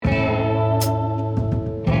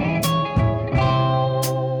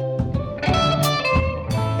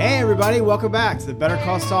everybody. Welcome back to the Better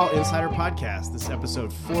Call Saul Insider Podcast. This is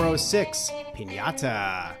episode 406,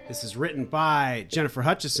 Piñata. This is written by Jennifer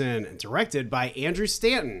Hutchison and directed by Andrew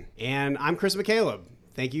Stanton. And I'm Chris McCaleb.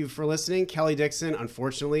 Thank you for listening. Kelly Dixon,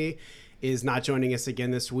 unfortunately, is not joining us again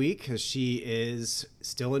this week because she is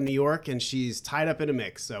still in New York and she's tied up in a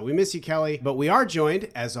mix. So we miss you, Kelly. But we are joined,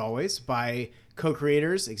 as always, by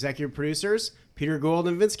co-creators, executive producers, Peter Gould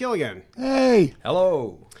and Vince Gilligan. Hey.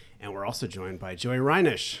 Hello. And we're also joined by Joey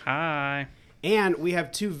Reinisch. Hi. And we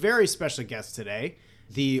have two very special guests today.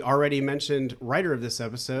 The already mentioned writer of this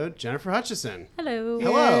episode, Jennifer Hutchison. Hello.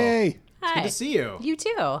 Hello. Hey. It's good to see you. You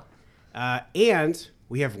too. And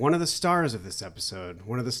we have one of the stars of this episode,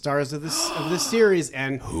 one of the stars of this series,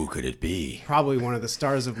 and Who could it be? probably one of the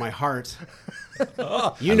stars of my heart.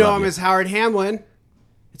 You know him as Howard Hamlin.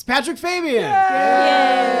 It's Patrick Fabian.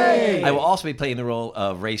 I will also be playing the role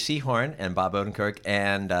of Ray Seahorn and Bob Odenkirk.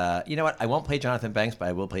 And you know what? I won't play Jonathan Banks, but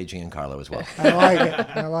I will play Giancarlo as well. I like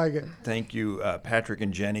it. I like it. Thank you, Patrick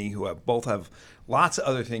and Jenny, who both have lots of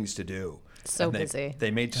other things to do. So And busy. They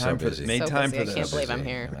made So time for busy. made So time busy. for I this. can't believe I'm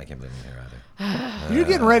here. I can't believe I'm here either. You're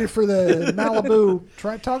getting ready for the Malibu.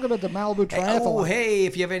 Talk about the Malibu Triathlon. Oh, hey,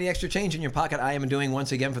 if you have any extra change in your pocket, I am doing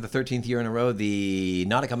once again for the 13th year in a row the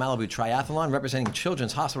Nautica Malibu Triathlon representing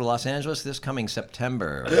Children's Hospital Los Angeles this coming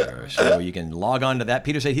September. So you can log on to that.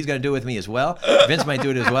 Peter said he's going to do it with me as well. Vince might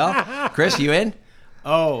do it as well. Chris, you in?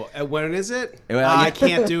 Oh, when is it? Well, I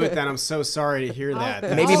can't do it then. I'm so sorry to hear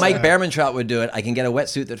that. Maybe Mike Behrmantraut would do it. I can get a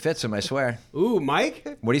wetsuit that fits him, I swear. Ooh,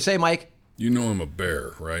 Mike? What do you say, Mike? You know I'm a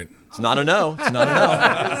bear, right? It's not a no. It's not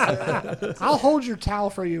a no. I'll hold your towel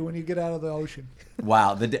for you when you get out of the ocean.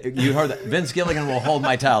 Wow. You heard that. Vince Gilligan will hold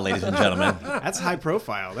my towel, ladies and gentlemen. That's high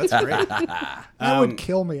profile. That's great. That would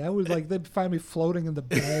kill me. I would they'd find me floating in the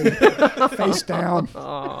bay, face down.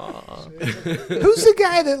 Who's the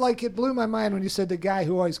guy that it blew my mind when you said the guy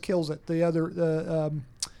who always kills it?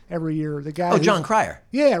 Every year, the guy. Oh, John Cryer.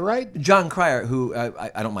 Yeah, right. John Cryer, who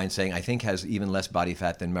I don't mind saying, I think has even less body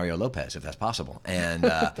fat than Mario Lopez, if that's possible. And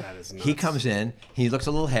he comes in, he looks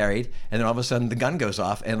a little harried, and then all of a sudden the gun goes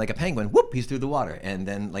off, and like a penguin, whoop, he's through the water. And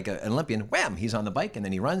then like an Olympian, wham, he's on the bike, and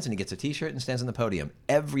then he runs and he gets a T-shirt and stands on the podium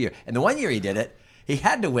every year. And the one year he did it, he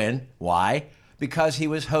had to win. Why? Because he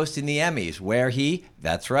was hosting the Emmys, where he,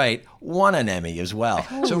 that's right, won an Emmy as well.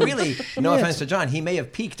 So really, no offense to John, he may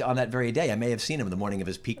have peaked on that very day. I may have seen him the morning of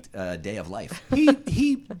his peaked day of life. He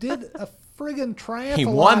did a friggin' triathlon. He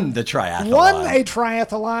won the triathlon. Won a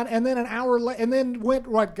triathlon, and then an hour later, and then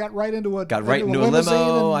got right into a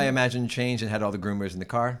limo. and- I imagine changed and had all the groomers in the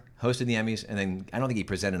car. Hosted the Emmys, and then I don't think he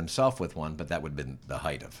presented himself with one, but that would have been the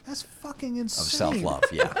height of That's fucking insane. self-love.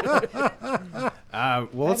 Yeah.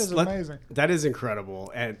 Well, That is amazing. That is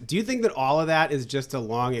incredible. And do you think that all of that is just a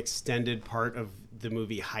long, extended part of the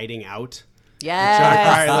movie Hiding Out? John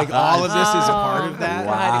Yes. Cryer, all of this is a part of that?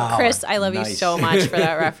 Wow. Chris, I love you Nice. so much for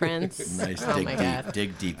that reference. Nice. Oh dig my deep. God.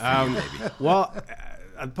 Dig deep for you, baby. Well,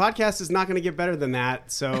 a podcast is not going to get better than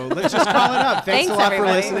that, so let's just call it up. Thanks a lot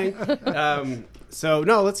everybody. for listening.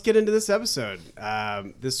 Let's get into this episode. I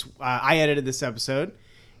edited this episode,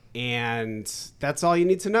 and that's all you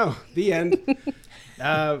need to know. The end.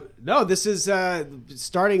 This is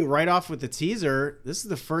starting right off with the teaser. This is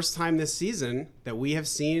the first time this season that we have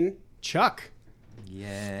seen Chuck.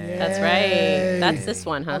 Yeah. That's right. That's this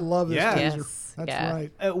one, huh? I love this Yeah. teaser. Yes. That's Yeah.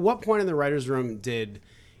 right. At what point in the writer's room did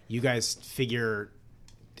you guys figure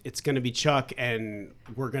it's going to be Chuck and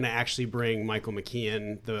we're going to actually bring Michael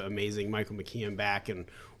McKean, the amazing Michael McKean, back, and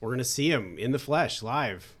we're going to see him in the flesh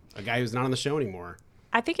live, a guy who's not on the show anymore?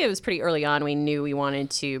 I think it was pretty early on. We knew we wanted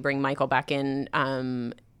to bring Michael back in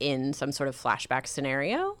some sort of flashback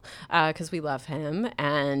scenario because we love him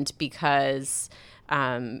and because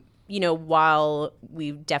while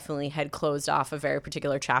we definitely had closed off a very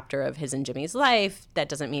particular chapter of his and Jimmy's life, that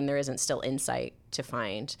doesn't mean there isn't still insight to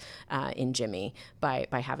find in Jimmy by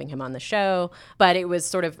having him on the show. But it was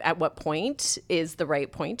sort of at what point is the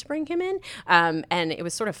right point to bring him in? And it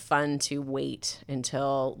was sort of fun to wait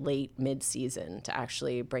until late mid-season to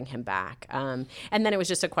actually bring him back. And then it was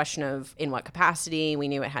just a question of in what capacity. We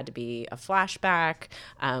knew it had to be a flashback.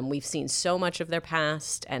 We've seen so much of their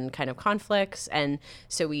past and kind of conflicts. And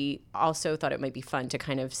so we also thought it might be fun to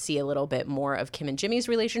kind of see a little bit more of Kim and Jimmy's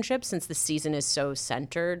relationship since the season is so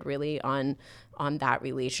centered really on that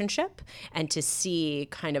relationship, and to see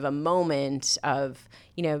kind of a moment of,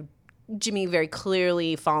 Jimmy very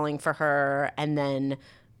clearly falling for her, and then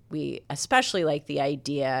we especially like the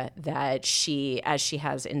idea that she, as she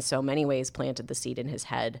has in so many ways planted the seed in his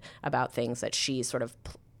head about things that she sort of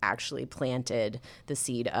actually planted the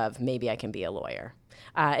seed of maybe I can be a lawyer.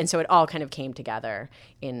 And so it all kind of came together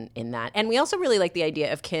in that. And we also really like the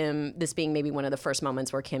idea of Kim, this being maybe one of the first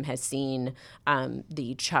moments where Kim has seen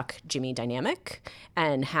the Chuck-Jimmy dynamic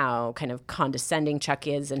and how kind of condescending Chuck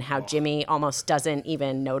is and how Jimmy almost doesn't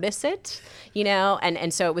even notice it, you know?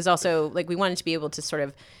 And so it was also like we wanted to be able to sort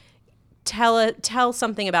of tell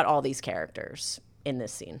something about all these characters in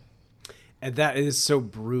this scene. And that is so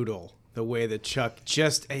brutal. The way that Chuck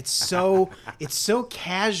it's so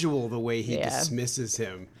casual the way he dismisses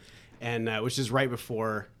him, and which is right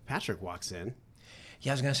before Patrick walks in.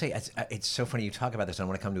 Yeah, I was going to say, it's so funny you talk about this. I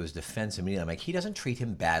want to come to his defense immediately. I'm like, he doesn't treat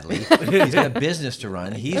him badly. He's got a business to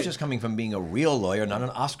run. He's just coming from being a real lawyer, not an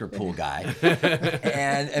Oscar pool guy.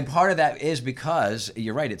 And part of that is because,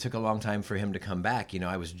 you're right, it took a long time for him to come back. You know,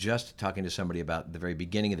 I was just talking to somebody about the very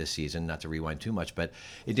beginning of the season, not to rewind too much, but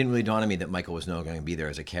it didn't really dawn on me that Michael was no going to be there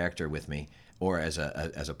as a character with me or as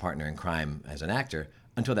a partner in crime, as an actor,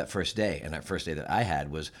 until that first day. And that first day that I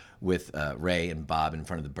had was with Ray and Bob in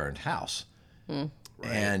front of the burned house.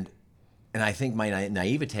 Right. And I think my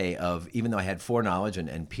naivete of, even though I had foreknowledge,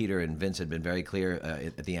 and Peter and Vince had been very clear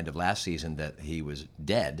at the end of last season that he was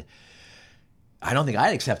dead, I don't think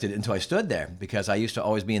I'd accepted it until I stood there, because I used to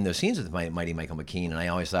always be in those scenes with Mighty Michael McKean, and I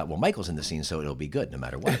always thought, well, Michael's in the scene, so it'll be good no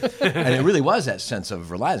matter what. And it really was that sense of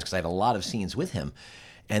reliance, because I had a lot of scenes with him.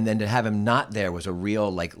 And then to have him not there was a real,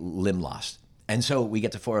 like, limb loss. And so we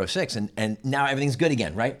get to 406, and now everything's good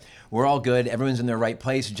again, right? We're all good. Everyone's in their right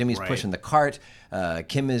place. Jimmy's pushing the cart.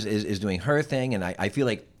 Kim is doing her thing. And I feel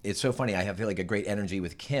like it's so funny. I feel like a great energy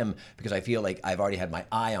with Kim, because I feel like I've already had my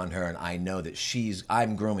eye on her, and I know that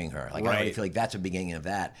I'm grooming her. Like, I already feel like that's a beginning of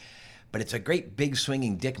that. But it's a great big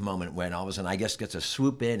swinging dick moment when all of a sudden I guess get to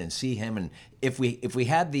swoop in and see him. And if we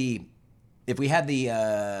had the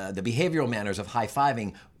behavioral manners of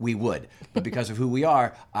high-fiving, we would. But because of who we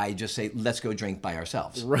are, I just say, let's go drink by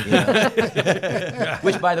ourselves. Right. You know?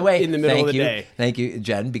 Which, by the way, in the middle of the day. Thank you,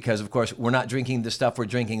 Jen, because, of course, we're not drinking the stuff we're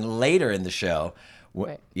drinking later in the show.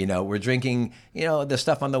 You know, we're drinking, the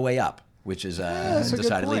stuff on the way up, which is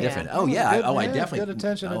decidedly different. Yeah. Oh, yeah. I definitely. Good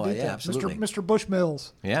attention to detail. Yeah, absolutely. Mr.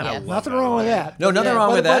 Bushmills. Yeah. Nothing wrong with that. No, nothing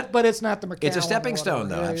wrong with that. But it's not the McAllen. It's a stepping stone,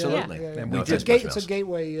 though. Absolutely. Yeah. No, it's a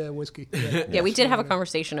gateway whiskey. Yeah, we did have a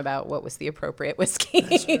conversation about what was the appropriate whiskey.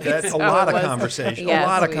 That's a lot of conversation. Yes, a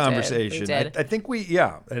lot of we conversation. We did. I think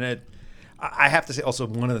I have to say also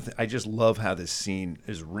one of the I just love how this scene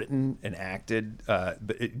is written and acted.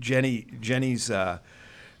 Jenny's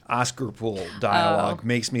Oscar pool dialogue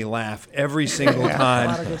makes me laugh every single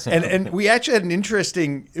time. And we actually had an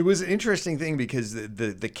interesting thing, because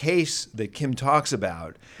the case that Kim talks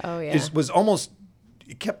about was almost,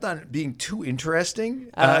 it kept on being too interesting.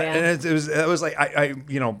 And it was like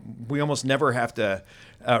we almost never have to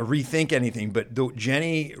rethink anything. But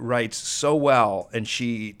Jenny writes so well, and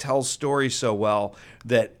she tells stories so well,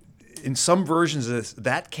 that in some versions of this,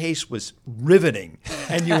 that case was riveting,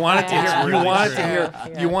 and you wanted to hear,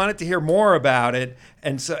 you wanted to hear more about it,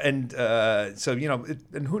 and who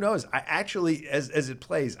knows? I actually, as it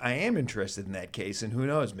plays, I am interested in that case, and who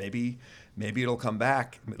knows? Maybe it'll come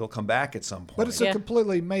back. It'll come back at some point. But it's a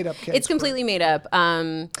completely made up case. It's completely made up.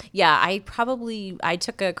 I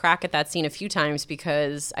took a crack at that scene a few times,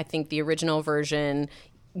 because I think the original version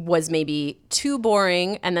was maybe too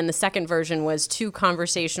boring, and then the second version was too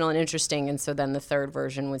conversational and interesting, and so then the third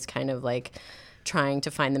version was kind of like trying to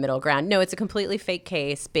find the middle ground. No, it's a completely fake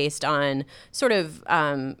case based on sort of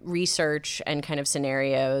research and kind of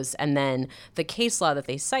scenarios, and then the case law that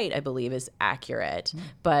they cite, I believe, is accurate,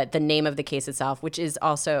 but the name of the case itself, which is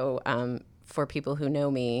also for people who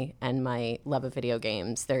know me and my love of video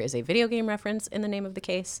games, there is a video game reference in the name of the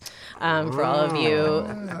case. For all of you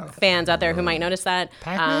fans out there who might notice that.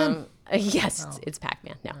 Pac-Man? Yes, it's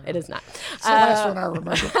Pac-Man. No, it is not. It's the last one I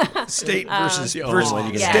remember. State versus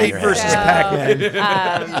Pac-Man.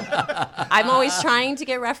 Pac-Man. I'm always trying to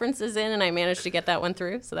get references in, and I managed to get that one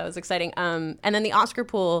through, so that was exciting. And then the Oscar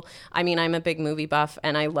pool, I mean, I'm a big movie buff,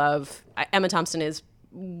 and I love Emma Thompson is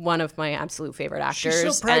one of my absolute favorite actors.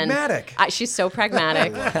 She's so pragmatic. She's so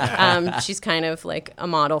pragmatic. She's kind of like a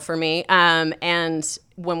model for me. And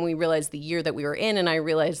when we realized the year that we were in, and I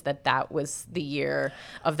realized that was the year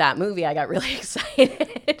of that movie, I got really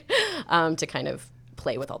excited to kind of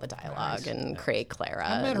play with all the dialogue and create Clara.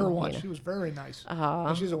 I met her once. She was very nice.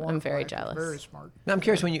 She's a wonderful I'm very actor, jealous. Very smart. Now, I'm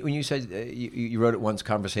curious, when you said you wrote it once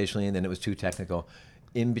conversationally and then it was too technical.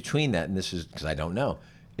 In between that, and this is because I don't know,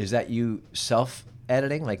 is that you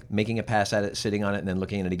self-editing, like making a pass at it, sitting on it, and then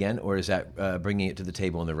looking at it again? Or is that bringing it to the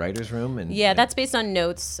table in the writer's room? That's based on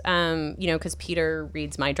notes, because Peter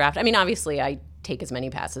reads my draft. I mean, obviously, I take as many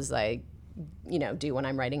passes as I do when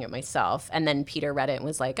I'm writing it myself. And then Peter read it and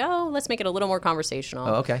was like, oh, let's make it a little more conversational.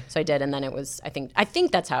 Oh, okay. So I did, and then it was, I think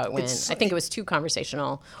that's how it went. I think it was too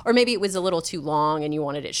conversational, or maybe it was a little too long and you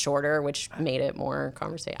wanted it shorter, which made it more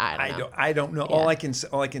conversational. I don't know. Yeah. All I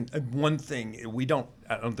can one thing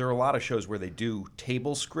there are a lot of shows where they do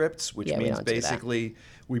table scripts, which Yeah, we means don't do that. basically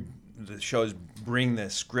the shows bring the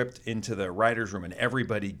script into the writer's room and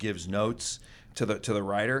everybody gives notes to the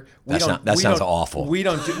writer. That sounds awful. We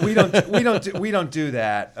don't do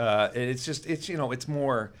that.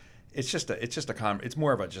 It's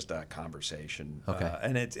more of a conversation. Okay.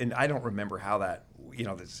 And I don't remember how that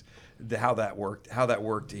how that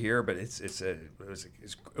worked here, but it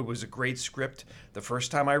was a great script the first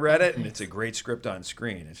time I read it, and it's a great script on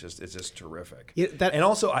screen. It's just terrific. Yeah, and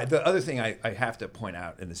also the other thing I have to point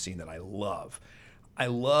out in the scene that I love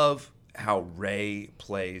how Ray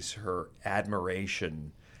plays her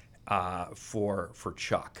admiration for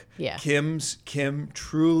Chuck. Yeah. Kim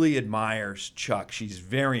truly admires Chuck. She's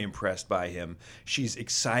very impressed by him. She's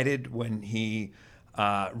excited when he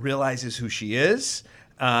realizes who she is.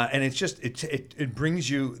 And it's just it brings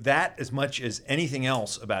you that as much as anything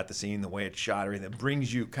else about the scene, the way it's shot, or that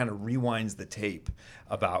brings you, kind of rewinds the tape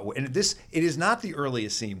about. And it is not the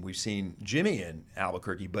earliest scene we've seen Jimmy in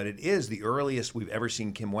Albuquerque, but it is the earliest we've ever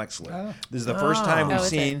seen Kim Wexler. This is the first time we've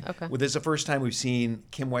seen. Okay. Well, this is the first time we've seen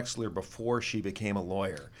Kim Wexler before she became a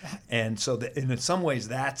lawyer, and so in some ways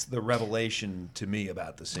that's the revelation to me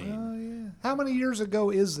about the scene. Oh yeah. How many years ago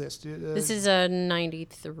is this? This is a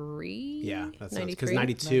 93. Yeah, that's 93. because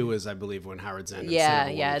 92 is, I believe, when Howard's End. and Yeah,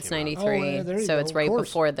 Civil yeah, War it's came out. 93. Oh, yeah, there you So go, it's of right course.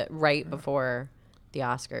 before the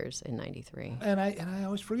Oscars in 93. And I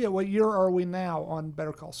always forget, what year are we now on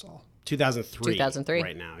Better Call Saul? 2003. 2003.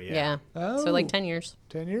 Right now, yeah. Oh. So like 10 years.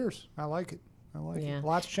 10 years. I like it. Yeah.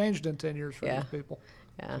 Lots changed in 10 years for Yeah. these people.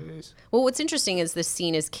 Yeah. Jeez. Well, what's interesting is this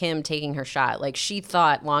scene is Kim taking her shot. Like, she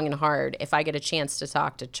thought long and hard, if I get a chance to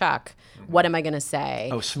talk to Chuck, what am I going to say?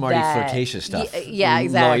 Oh, smarty flirtatious stuff. Yeah,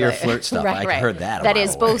 exactly. Lawyer flirt stuff. I heard that a That mile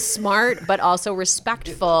is away. both smart, but also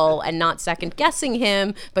respectful and not second guessing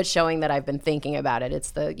him, but showing that I've been thinking about it.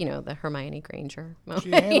 It's the Hermione Granger moment.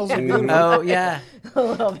 She handles it beautifully. Oh yeah,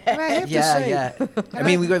 And I have to say, yeah. I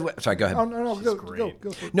mean, we go. Sorry, go ahead. Oh, no, go for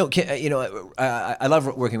it. No, I love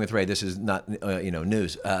working with Ray. This is not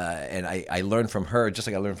news, and I learned from her just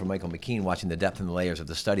like I learned from Michael McKean, watching the depth and the layers of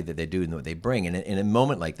the study that they do and what they bring. And in a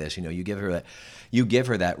moment like this, you give her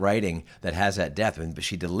that writing that has that depth, but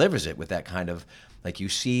she delivers it with that kind of, like, you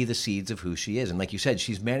see the seeds of who she is, and like you said,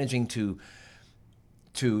 she's managing to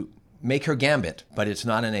make her gambit, but it's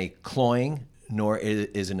not in a cloying nor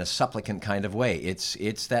is in a supplicant kind of way.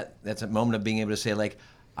 That's a moment of being able to say, like,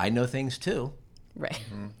 I know things too. Right.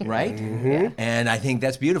 Right? Mm-hmm. And I think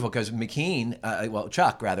that's beautiful because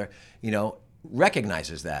Chuck rather,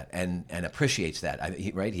 recognizes that and appreciates that.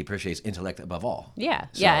 He appreciates intellect above all. Yeah,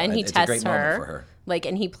 So, and he it's a tests great moment for her. Like,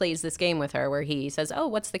 and he plays this game with her where he says, "Oh,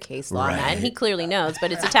 what's the case law on that?" Right. And he clearly knows,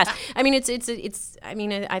 but it's a test. I mean, I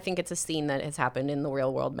think it's a scene that has happened in the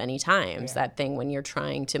real world many times. That thing when you're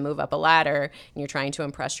trying to move up a ladder and you're trying to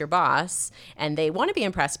impress your boss, and they want to be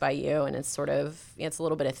impressed by you, and it's a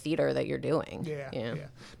little bit of theater that you're doing. Yeah.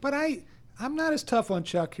 But I'm not as tough on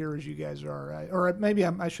Chuck here as you guys are. Or maybe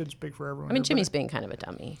I shouldn't speak for everyone. I mean, here, Jimmy's being kind of a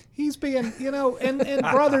dummy. He's being, and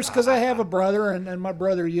brothers, because I have a brother, and my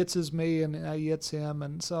brother yitzes me, and I yitz him,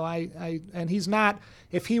 and so and he's not.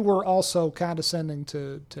 If he were also condescending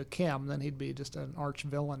to Kim, then he'd be just an arch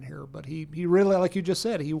villain here. But he really, like you just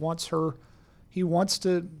said, he's rooting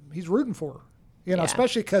for her, Yeah.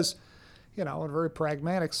 especially because, in a very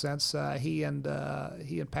pragmatic sense, he and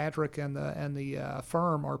Patrick and the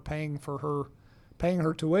firm are paying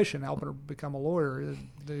her tuition, helping her become a lawyer.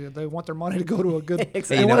 They want their money to go to a good.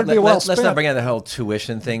 Exactly. They want it to be well spent. Let's not bring out the whole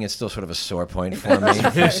tuition thing. It's still sort of a sore point for me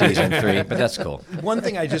for season 3, but that's cool. One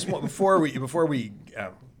thing I just want before we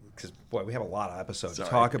because we have a lot of episodes to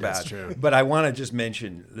talk about. that's true. But I want to just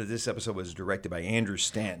mention that this episode was directed by Andrew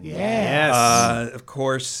Stanton. Yes. Of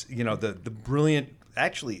course, the brilliant,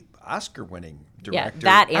 actually Oscar-winning director. Yeah,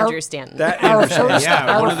 that Andrew Stanton. That Our Andrew Stanton. first-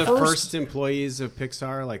 Yeah, our one of the first- first employees of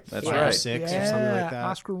Pixar, like 5 or right. 6 or something like that.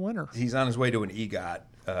 Oscar winner. He's on his way to an EGOT.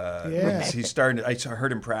 Yeah. He's starting. I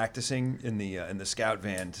heard him practicing in the scout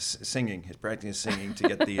van, singing. He's practicing singing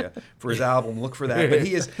to get for his album. Look for that. But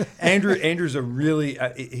he is Andrew's a really.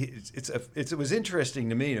 It was interesting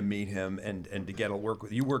to me to meet him and to get to work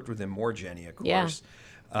with. You worked with him more, Jenny, of course.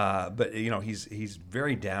 Yeah. But he's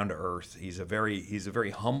very down to earth. He's a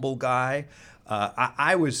very humble guy.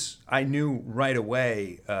 I knew right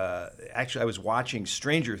away. Actually, I was watching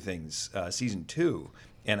Stranger Things season 2.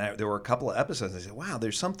 And there were a couple of episodes. I said, "Wow,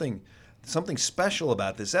 there's something something special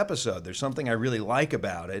about this episode. There's something I really like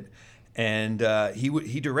about it, and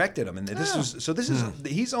he directed them. And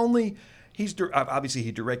obviously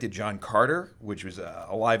he directed John Carter, which was a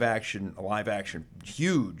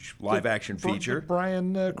huge live action feature.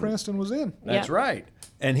 Bryan Cranston was in. That's right.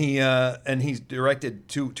 And he's directed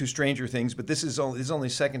two Stranger Things, but this is only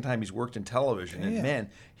his second time he's worked in television, and man,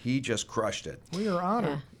 he just crushed it. We are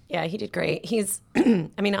honored. Yeah, he did great. He's, I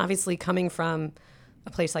mean, obviously coming from a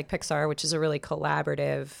place like Pixar, which is a really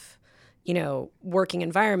collaborative, working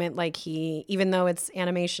environment. Like even though it's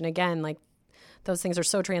animation again, like those things are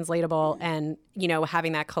so translatable, and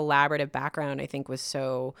having that collaborative background I think was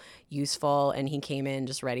so useful. And he came in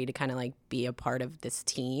just ready to kind of like be a part of this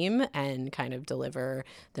team and kind of deliver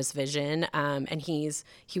this vision. And he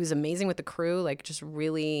was amazing with the crew, like just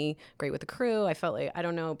really great with the crew. I felt like, I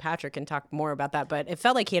don't know, Patrick can talk more about that, but it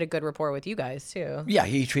felt like he had a good rapport with you guys too. Yeah,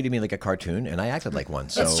 he treated me like a cartoon, and I acted like one.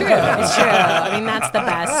 So it's true. It's true. I mean, that's the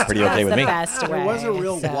best. Pretty okay with me. Best way. There was a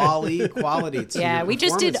real WALL-E quality to yeah, the we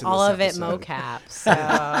just did performance all in of this it episode. mocap. So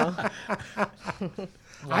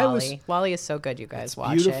WALL-E is so good. You guys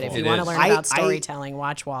watch beautiful. it. If you It want to is. learn about storytelling,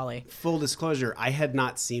 watch WALL-E. Full disclosure, I had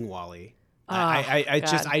not seen WALL-E. God.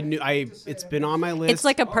 It's been on my list. It's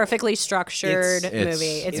like a perfectly structured It's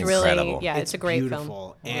movie. It's incredible. really, it's a great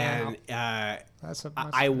beautiful. film. And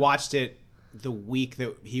I watched it the week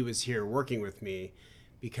that he was here working with me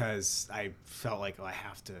because I felt like I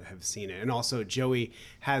have to have seen it. And also Joey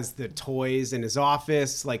has the toys in his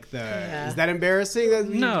office, like is that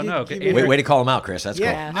embarrassing? No. Way to call him out, Chris. That's cool.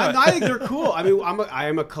 Yeah, I think they're cool. I mean, I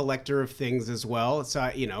am a collector of things as well.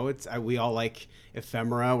 So we all like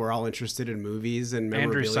ephemera. We're all interested in movies and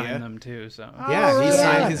memorabilia. Andrew signed them too, so. Yeah, he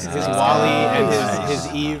signed his WALL-E and his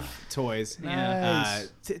Eve toys. Yeah.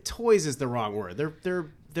 Toys is the wrong word.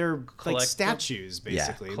 They're like statues,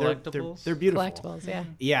 basically. Yeah. They're beautiful. Collectibles, yeah.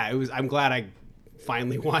 Yeah, I'm glad I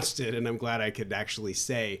finally watched it, and I'm glad I could actually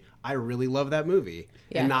say I really love that movie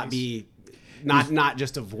and not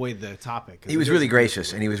just avoid the topic. He was really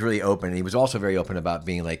gracious, and he was really open. And he was also very open about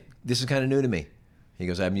being like, "This is kind of new to me." He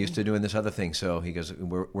goes, "I'm used to doing this other thing." So he goes,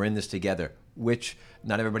 "We're in this together," which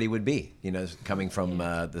not everybody would be, coming from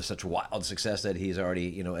the such wild success that he's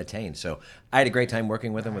already, attained. So I had a great time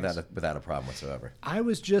working with him without a problem whatsoever. I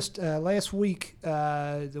was just last week.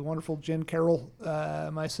 The wonderful Jen Carroll,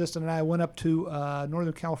 my assistant, and I went up to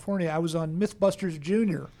Northern California. I was on MythBusters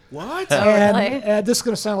Jr. What? And this is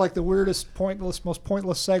going to sound like the weirdest, most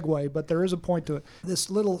pointless segue, but there is a point to it. This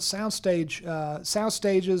little soundstage,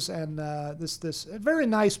 soundstages, and this very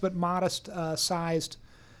nice but modest sized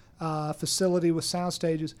facility with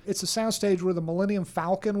soundstages. It's a soundstage where the Millennium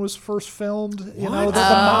Falcon was first filmed. The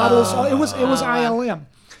models. It was ILM.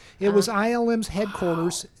 It was ILM's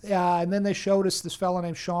headquarters, and then they showed us this fellow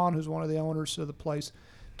named Sean, who's one of the owners of the place,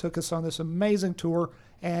 took us on this amazing tour.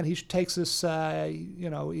 And he takes us,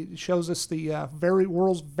 he shows us the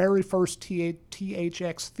world's very first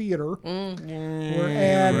THX theater. And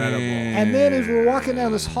then as we're walking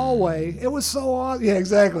down this hallway, it was so awesome. Yeah,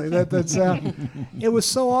 exactly. It was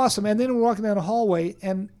so awesome. And then we're walking down the hallway,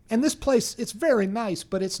 and this place, it's very nice,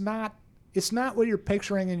 but it's not what you're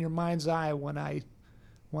picturing in your mind's eye when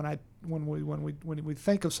we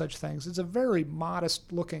think of such things. It's a very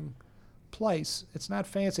modest looking place. It's not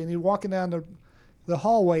fancy. And you're walking down the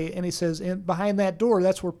hallway, and he says, behind that door,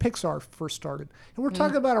 that's where Pixar first started. And we're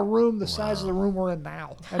talking about a room the size of the room we're in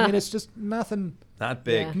now. I mean, it's just nothing. Not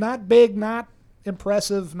big. Yeah. Not big, not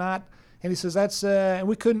impressive, not. And he says that's and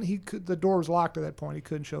we couldn't. The door was locked at that point. He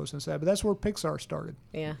couldn't show us inside. But that's where Pixar started.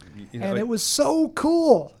 Yeah. And it was so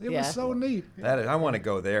cool. It was so neat. I want to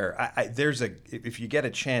go there. If you get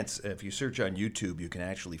a chance, if you search on YouTube, you can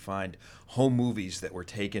actually find home movies that were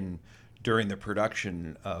taken during the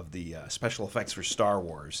production of the special effects for Star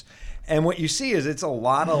Wars. And what you see is it's a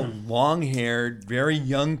lot of long-haired, very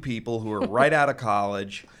young people who are right out of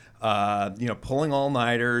college, pulling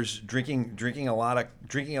all-nighters, drinking a lot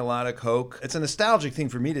of Coke. It's a nostalgic thing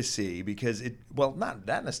for me to see because not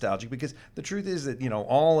that nostalgic, because the truth is that,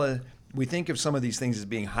 we think of some of these things as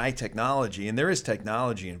being high technology, and there is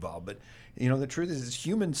technology involved, but, the truth is it's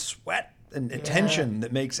human sweat and attention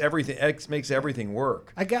that makes everything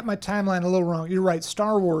work. I got my timeline a little wrong. You're right.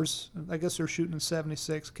 Star Wars, I guess they're shooting in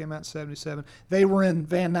 76, came out in 77. They were in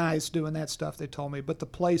Van Nuys doing that stuff, they told me. But the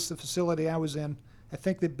facility I was in, I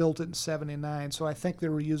think they built it in 79. So I think they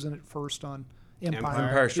were using it first on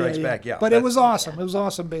Empire Strikes Back, yeah. But it was awesome. It was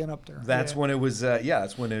awesome being up there. That's when it was.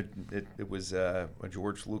 That's when it was.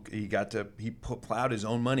 George Lucas. He plowed his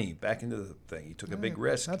own money back into the thing. He took a big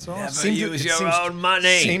risk. That's awesome. Never use your own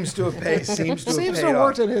money. Seems to have paid. Seems to Seems have to paid have off.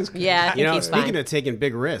 worked in his case. Yeah, I think he's speaking fine. of taking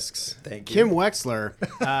big risks, Thank you. Kim Wexler,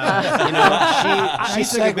 she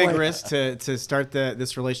took a big risk to start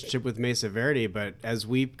this relationship with Mesa Verde. But as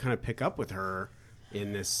we kind of pick up with her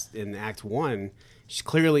in Act 1, she's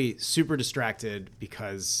clearly super distracted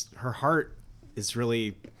because her heart is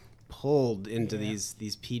really pulled into these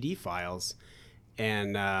PD files,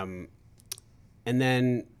 and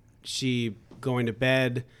then she, going to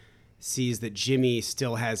bed, sees that Jimmy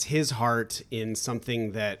still has his heart in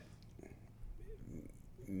something that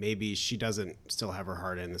maybe she doesn't still have her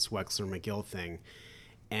heart in, this Wexler McGill thing.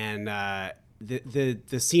 And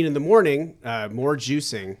the scene in the morning, more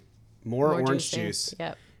juicing, more orange juicing. juice.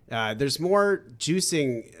 Yep. There's more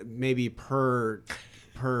juicing maybe per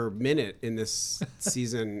minute in this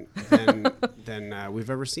season than we've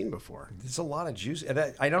ever seen before. There's a lot of juice. I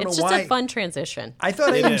don't It's know just why. a fun transition. I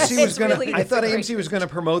thought AMC was It's going to. really I thought great. AMC was going to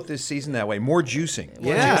promote this season that way. More juicing.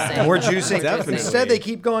 Yeah. More juicing. Definitely. Instead, they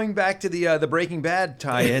keep going back to the Breaking Bad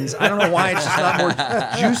tie-ins. I don't know why it's just not more.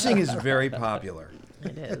 Juicing is very popular.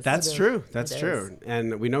 It is. That's true. That's It true.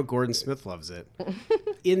 And we know Gordon Smith loves it.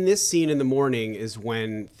 In this scene in the morning is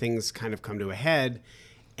when things kind of come to a head,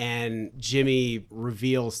 and Jimmy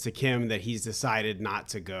reveals to Kim that he's decided not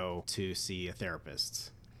to go to see a therapist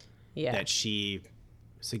Yeah. that she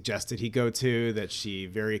suggested he go to, that she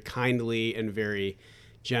very kindly and very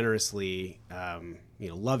generously,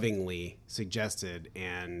 lovingly suggested.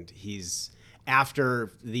 And he's,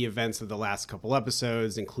 after the events of the last couple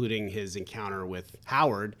episodes, including his encounter with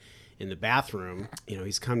Howard in the bathroom,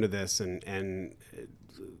 he's come to this, and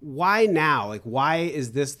why now? Like, why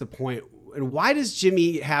is this the point? And why does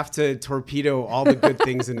Jimmy have to torpedo all the good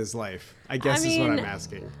things in his life? I guess is what I'm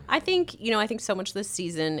asking. I think so much this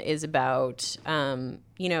season is about,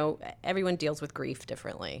 everyone deals with grief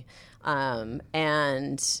differently.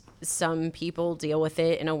 And some people deal with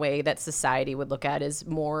it in a way that society would look at as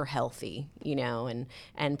more healthy,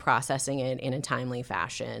 and processing it in a timely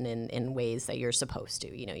fashion in ways that you're supposed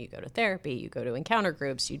to. You go to therapy, you go to encounter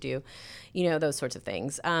groups, you do, those sorts of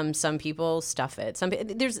things. Some people stuff it.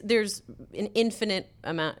 There's an infinite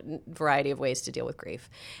variety of ways to deal with grief.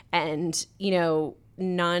 And,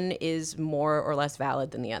 none is more or less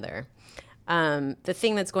valid than the other. The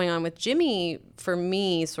thing that's going on with Jimmy, for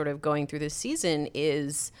me, sort of going through this season,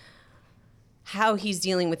 is how he's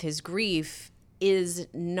dealing with his grief is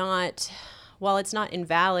not, while it's not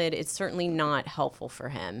invalid, it's certainly not helpful for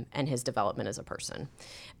him and his development as a person.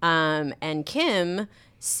 And Kim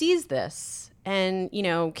sees this, and,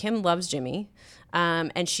 Kim loves Jimmy.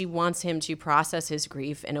 And she wants him to process his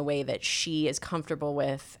grief in a way that she is comfortable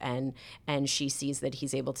with, and she sees that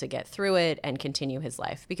he's able to get through it and continue his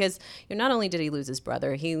life. Because not only did he lose his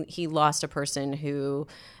brother, he lost a person who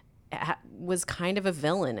was kind of a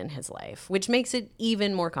villain in his life, which makes it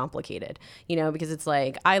even more complicated, because it's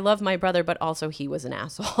like, I love my brother, but also he was an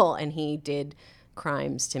asshole and he did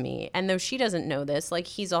crimes to me. And though she doesn't know this, like,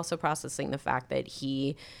 he's also processing the fact that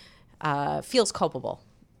he feels culpable,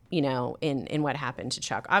 in what happened to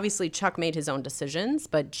Chuck. Obviously, Chuck made his own decisions,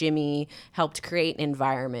 but Jimmy helped create an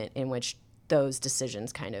environment in which those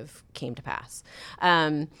decisions kind of came to pass.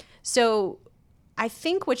 So I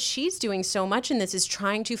think what she's doing so much in this is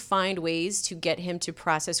trying to find ways to get him to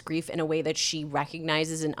process grief in a way that she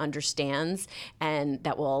recognizes and understands, and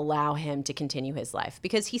that will allow him to continue his life.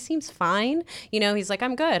 Because he seems fine. He's like,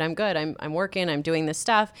 I'm good. I'm working. I'm doing this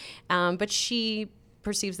stuff. But she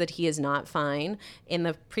perceives that he is not fine. In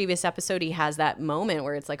the previous episode, he has that moment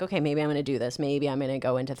where it's like, okay, maybe I'm going to do this. Maybe I'm going to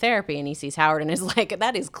go into therapy. And he sees Howard and is like,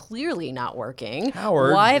 that is clearly not working.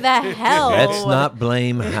 Howard. Why the hell? Let's not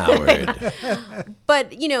blame Howard. But,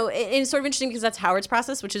 it's sort of interesting because that's Howard's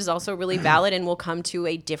process, which is also really valid and will come to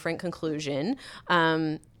a different conclusion.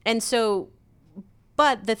 But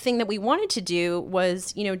the thing that we wanted to do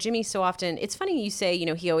was, Jimmy so often, it's funny you say,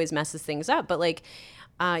 he always messes things up, but like,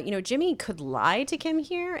 Jimmy could lie to Kim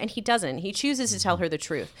here, and he doesn't. He chooses to tell her the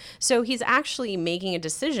truth. So he's actually making a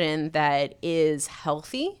decision that is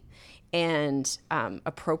healthy and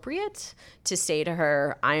appropriate to say to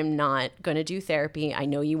her, I'm not going to do therapy. I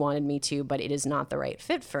know you wanted me to, but it is not the right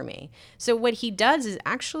fit for me. So what he does is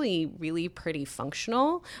actually really pretty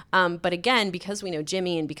functional. But again, because we know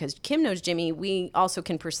Jimmy and because Kim knows Jimmy, we also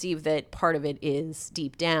can perceive that part of it is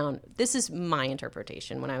deep down. This is my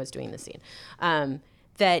interpretation when I was doing the scene.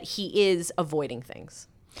 That he is avoiding things.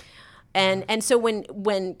 And so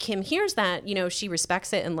when Kim hears that, you know, she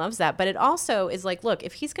respects it and loves that. But it also is like, look,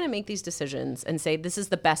 if he's going to make these decisions and say, this is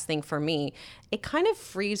the best thing for me, it kind of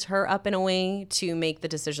frees her up in a way to make the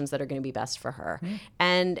decisions that are going to be best for her.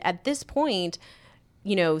 And at this point,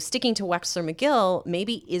 you know, sticking to Wexler McGill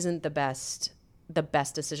maybe isn't the best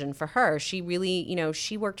decision for her. She really, you know,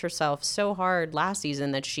 she worked herself so hard last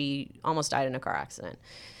season that she almost died in a car accident.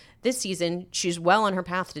 This season, she's well on her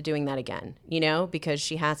path to doing that again, you know, because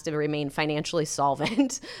she has to remain financially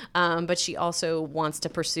solvent, but she also wants to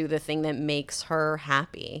pursue the thing that makes her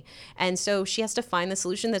happy. And so she has to find the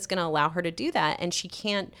solution that's going to allow her to do that. And she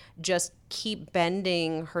can't just keep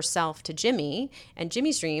bending herself to Jimmy and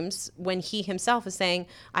Jimmy's dreams when he himself is saying,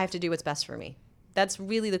 I have to do what's best for me. That's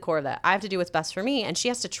really the core of that. I have to do what's best for me. And she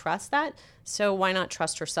has to trust that. So why not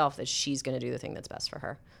trust herself that she's going to do the thing that's best for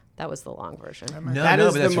her? That was the long version.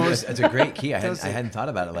 That's a great key. I hadn't thought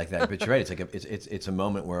about it like that. But you're right. It's like it's a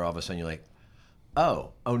moment where all of a sudden you're like,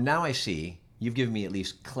 oh, now I see. You've given me at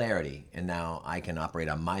least clarity, and now I can operate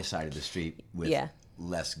on my side of the street with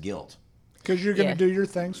less guilt. Because you're going to do your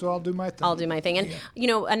thing, so I'll do my thing. I'll do my thing. And, you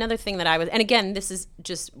know, another thing that and again, this is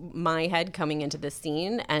just my head coming into this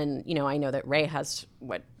scene. And, you know, I know that Ray has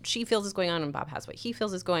what she feels is going on and Bob has what he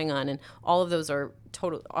feels is going on. And all of those are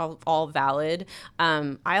all valid.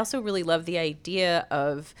 I also really love the idea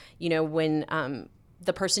of, you know, when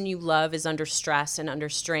the person you love is under stress and under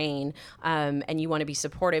strain, and you want to be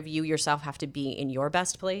supportive, you yourself have to be in your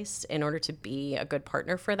best place in order to be a good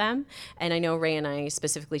partner for them. And I know Ray and I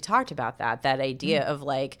specifically talked about that idea of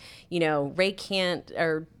like, you know,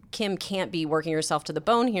 Kim can't be working herself to the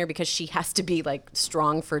bone here because she has to be like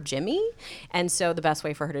strong for Jimmy. And so the best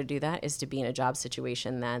way for her to do that is to be in a job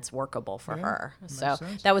situation that's workable for her. So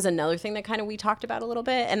that was another thing that kind of we talked about a little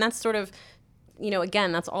bit. And that's sort of, you know,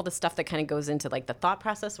 again, that's all the stuff that kind of goes into like the thought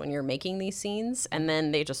process when you're making these scenes, and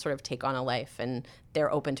then they just sort of take on a life and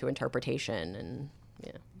they're open to interpretation and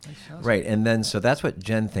Right, and then so that's what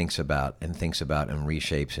Jen thinks about and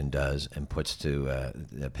reshapes and does and puts to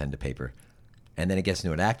pen to paper. And then it gets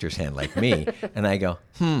into an actor's hand like me, and I go,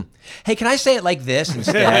 hey, can I say it like this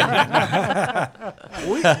instead?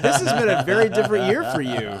 This has been a very different year for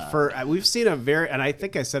you. We've seen and I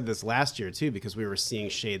think I said this last year too, because we were seeing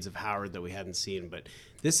shades of Howard that we hadn't seen, but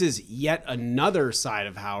this is yet another side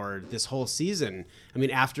of Howard this whole season. I mean,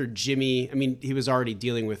 after Jimmy, he was already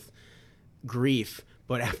dealing with grief,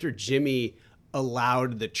 but after Jimmy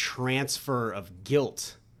allowed the transfer of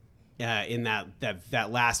guilt in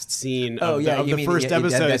that last scene of the first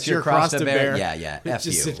episode, that's your cross to bear. Yeah, F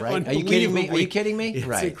you, right? Are you kidding me? It's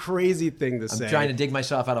right. a crazy thing to say. I'm trying to dig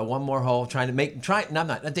myself out of one more hole, I'm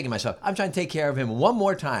not digging myself. I'm trying to take care of him one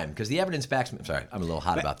more time because the evidence backs me. I'm sorry, I'm a little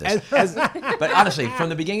hot about this. But honestly, from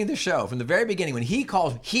the beginning of the show, from the very beginning, when he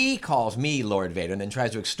calls me Lord Vader and then tries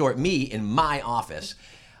to extort me in my office,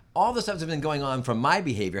 all the stuff that's been going on from my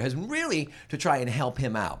behavior has really to try and help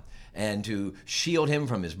him out and to shield him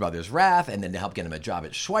from his brother's wrath, and then to help get him a job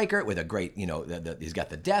at Schweikert with a great, you know, he's got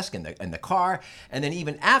the desk and the car. And then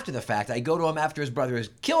even after the fact, I go to him after his brother has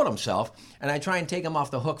killed himself, and I try and take him off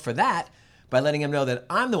the hook for that by letting him know that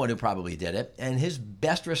I'm the one who probably did it. And his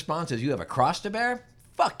best response is, you have a cross to bear?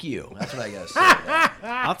 Fuck you. That's what I got to say.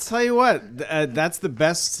 I'll tell you what, that's the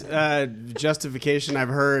best justification I've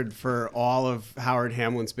heard for all of Howard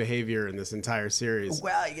Hamlin's behavior in this entire series.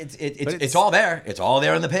 Well, it's all there. It's all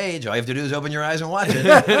there on the page. All you have to do is open your eyes and watch it.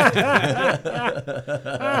 Well,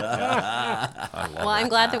 I'm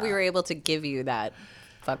glad that we were able to give you that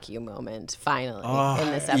fuck you moment finally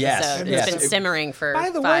in this episode. Yes, it's been simmering for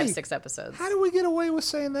 5-6 episodes. How do we get away with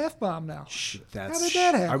saying the F-bomb now? How did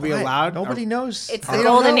that happen? Are we allowed? Nobody knows. It's the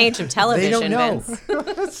golden age of television, They don't know.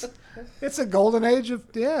 Vince. It's a golden age of,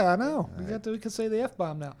 I know. We can say the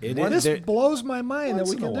F-bomb now. This blows my mind that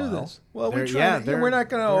we can do this. Well, we're trying not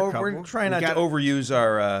to overuse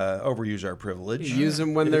our privilege. Use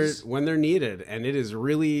them when they're needed, and it is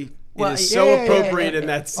really. It is so appropriate in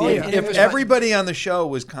that scene. If everybody on the show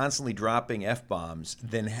was constantly dropping F-bombs,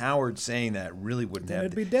 then Howard saying that really wouldn't have.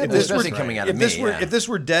 It'd be Deadwood. Especially coming out of me. If this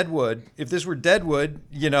were Deadwood,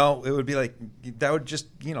 you know, it would be like that would just,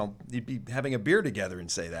 you know, you'd be having a beer together and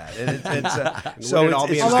say that. And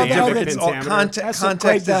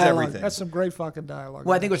context is everything. That's some great fucking dialogue.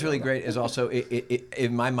 Well, I think what's really great is also it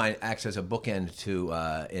in my mind acts as a bookend to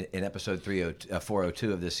in episode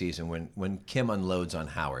 402 of this season when Kim unloads on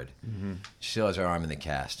Howard. Mm-hmm. She still has her arm in the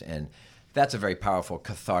cast, and that's a very powerful,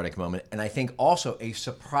 cathartic moment, and I think also a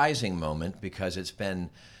surprising moment because it's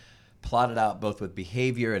been plotted out both with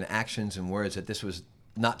behavior and actions and words that this was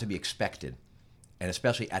not to be expected, and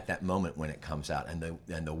especially at that moment when it comes out and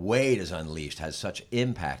the way it is unleashed has such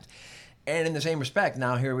impact. And in the same respect,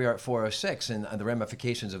 now here we are at 406, and the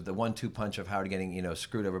ramifications of the 1-2 punch of Howard getting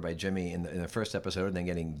screwed over by Jimmy in the first episode, and then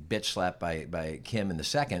getting bitch slapped by Kim in the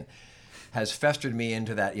second, has festered me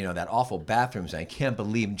into that that awful bathroom scene. I can't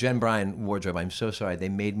believe Jen Bryan wardrobe. I'm so sorry. They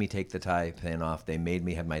made me take the tie pin off. They made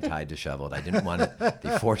me have my tie disheveled. I didn't want it.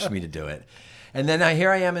 They forced me to do it. And then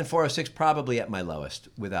here I am in 406, probably at my lowest,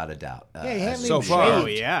 without a doubt. Yeah, you haven't so even far. shaved. Oh,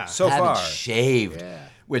 yeah. So haven't far. shaved. Yeah.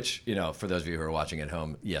 Which, for those of you who are watching at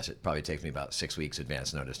home, yes, it probably takes me about 6 weeks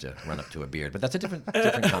advance notice to run up to a beard. But that's a different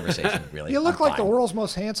conversation, really. You look I'm like the fine. world's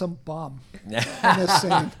most handsome bum in this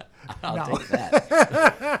scene. I'll take that.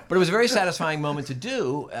 But it was a very satisfying moment to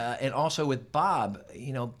do. And also with Bob,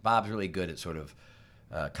 Bob's really good at sort of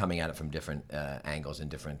coming at it from different angles and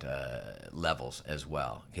different levels as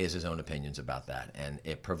well. He has his own opinions about that. And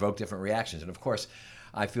it provoked different reactions. And of course,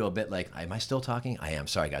 I feel a bit like, am I still talking? I am.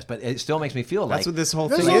 Sorry, guys. But it still makes me feel That's like... what this whole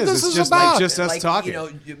This thing is what is. this It's is just about. like just us like,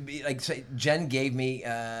 talking. Say Jen gave me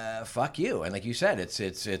fuck you. And like you said,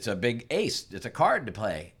 it's a big ace. It's a card to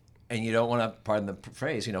play. And you don't want to, pardon the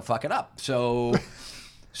phrase, fuck it up. So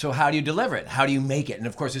how do you deliver it? How do you make it? And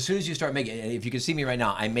of course, as soon as you start making it, if you can see me right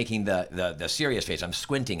now, I'm making the serious face. I'm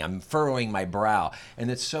squinting. I'm furrowing my brow.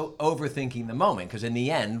 And it's so overthinking the moment. Because in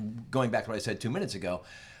the end, going back to what I said 2 minutes ago,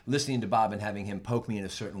 listening to Bob and having him poke me in a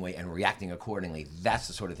certain way and reacting accordingly, that's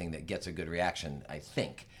the sort of thing that gets a good reaction, I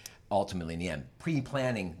think, ultimately in the end.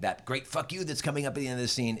 Pre-planning that great fuck you that's coming up at the end of the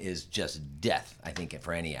scene is just death, I think,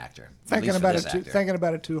 for any actor. Thinking about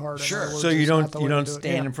it too hard. Sure. In other So words, you it's don't not the way to do it.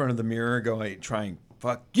 stand Yeah. in front of the mirror going trying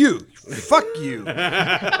fuck you, fuck you.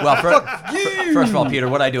 Well, first of all, Peter,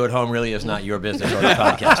 what I do at home really is not your business or the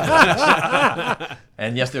podcast business.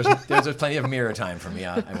 And yes, there's plenty of mirror time for me.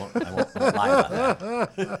 I won't lie about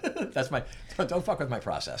that. That's don't fuck with my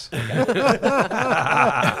process. Okay?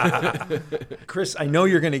 Chris, I know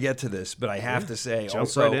you're going to get to this, but I have to say Jump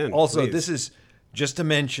right in, also please. this is just to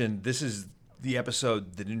mention, this is the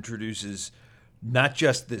episode that introduces not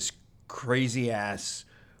just this crazy ass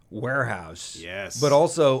warehouse, Yes. but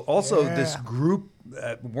also Yeah. this group,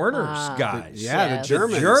 Werner's guys, Yeah, Yes. the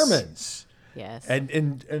Germans. Germans. Yes.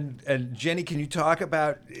 And Jenny, can you talk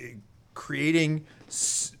about creating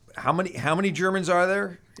how many Germans are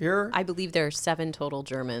there here? I believe there are 7 total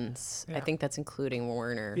Germans. I think that's including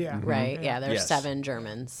Werner. Yeah. Right? Mhm. Yeah, there are Yes. 7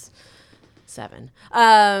 Germans. 7.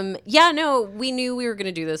 No, we knew we were going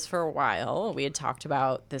to do this for a while. We had talked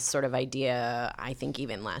about this sort of idea, I think,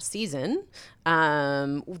 even last season.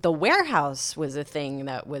 The warehouse was a thing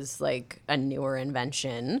that was like a newer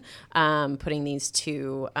invention, putting these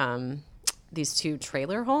two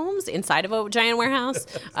trailer homes inside of a giant warehouse,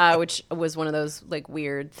 which was one of those like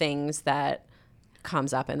weird things that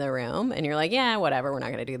comes up in the room and you're like, yeah, whatever, we're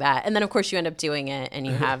not going to do that. And then of course you end up doing it and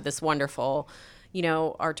you have this wonderful,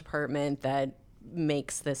 art department that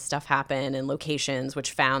makes this stuff happen, and locations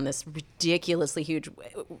which found this ridiculously huge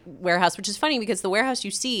warehouse, which is funny because the warehouse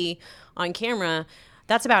you see on camera,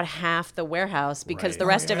 that's about half the warehouse because Right. the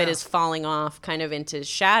rest of it is falling off kind of into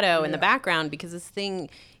shadow in the background because this thing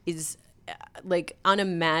is like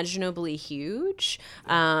unimaginably huge,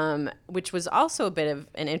 which was also a bit of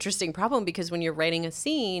an interesting problem because when you're writing a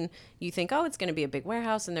scene, you think, oh, it's going to be a big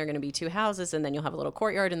warehouse and there are going to be 2 houses and then you'll have a little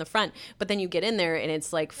courtyard in the front. But then you get in there and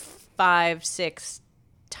it's like 5, 6,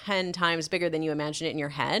 10 times bigger than you imagine it in your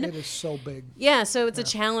head. It is so big. Yeah, so it's a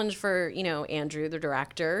challenge for Andrew, the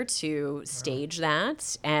director, to stage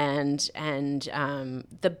that, and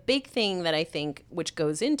the big thing that I think, which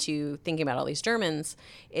goes into thinking about all these Germans,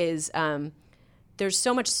 is there's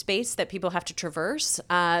so much space that people have to traverse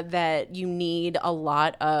that you need a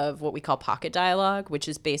lot of what we call pocket dialogue, which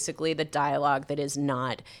is basically the dialogue that is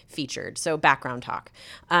not featured, so background talk.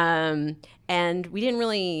 And we didn't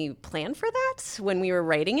really plan for that when we were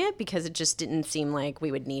writing it because it just didn't seem like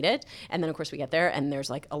we would need it. And then, of course, we get there and there's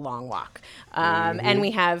like a long walk. And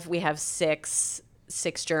we have six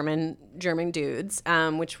German dudes,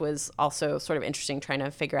 which was also sort of interesting trying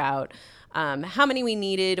to figure out how many we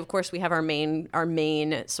needed. Of course, we have our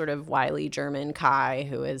main sort of wily German Kai,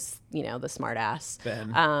 who is the smart ass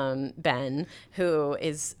Ben, who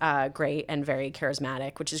is great and very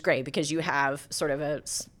charismatic, which is great because you have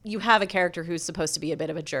a character who's supposed to be a bit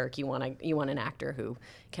of a jerk. You want an actor who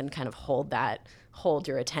can kind of hold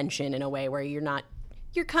your attention in a way where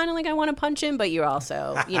you're kind of like, I want to punch him, but you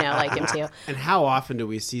also, like him too. And how often do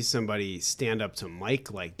we see somebody stand up to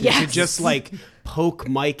Mike like this? Yes. To just like poke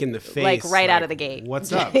Mike in the face. Like right out of the gate.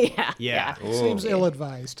 What's up? Yeah. Seems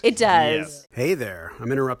ill-advised. It does. Hey there.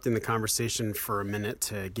 I'm interrupting the conversation for a minute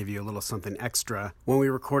to give you a little something extra. When we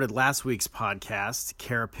recorded last week's podcast,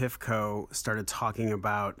 Kara Pifko started talking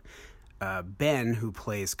about Ben, who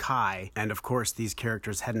plays Kai, and of course these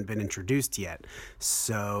characters hadn't been introduced yet.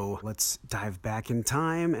 So let's dive back in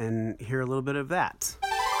time and hear a little bit of that.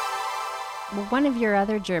 Well, one of your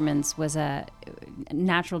other Germans was a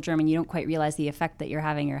natural German. You don't quite realize the effect that you're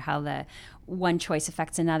having or how the one choice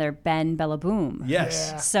affects another. Ben Bellaboom. Yes.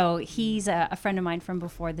 Yeah. So he's a friend of mine from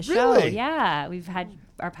before the show. Really? Yeah, we've had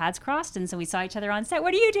our paths crossed, and so we saw each other on set.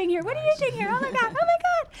 What are you doing here? What are you doing here? Oh my god! Oh my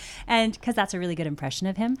god! And because that's a really good impression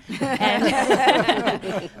of him.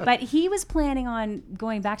 And but he was planning on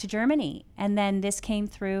going back to Germany, and then this came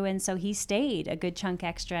through, and so he stayed a good chunk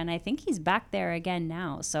extra, and I think he's back there again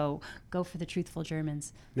now. So go for the truthful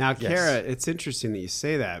Germans. Now, Kara, it's interesting that you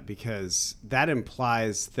say that because that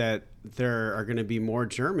implies that there are going to be more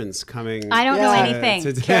Germans coming. I don't know anything.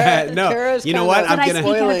 No, Kara's you know kind what? of I'm Did I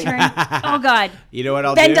gonna. speak out of turn? Oh God! You know what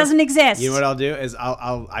I'll do? Ben doesn't exist. You know what I'll do is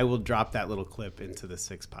I will drop that little clip into the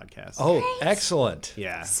 6 podcast. Oh, excellent.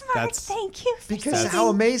 yeah, Smart. Thank you. Because how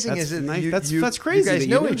amazing that's is it? nice. You, That's you, crazy You guys that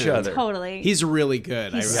you know know each him. other. Totally. He's really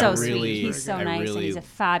good. He's I so really, sweet. He's so I nice, really, and he's a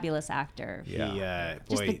fabulous actor. Yeah.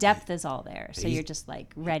 Just the depth is all there, so you're just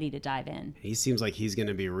like ready to dive in. He seems like he's going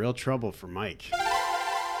to be real trouble for Mike.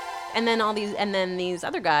 And then these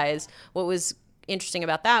other guys, what was interesting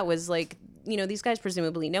about that was like, you know, these guys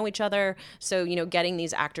presumably know each other. So, you know, getting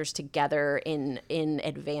these actors together in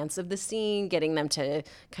advance of the scene, getting them to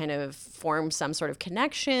kind of form some sort of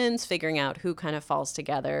connections, figuring out who kind of falls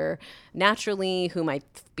together naturally, who might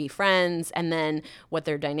be friends, and then what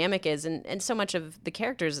their dynamic is. And so much of the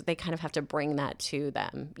characters, they kind of have to bring that to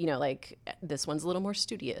them. You know, like this one's a little more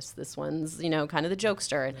studious. This one's, you know, kind of the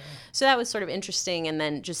jokester. Yeah. So that was sort of interesting. And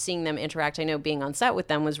then just seeing them interact, I know being on set with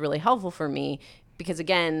them was really helpful for me. Because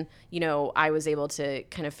again, you know, I was able to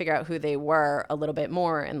kind of figure out who they were a little bit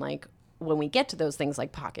more, and like when we get to those things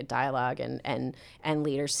like pocket dialogue and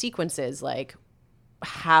later sequences, like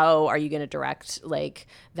how are you going to direct like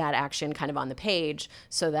that action kind of on the page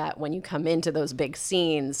so that when you come into those big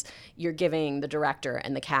scenes, you're giving the director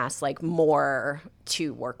and the cast like more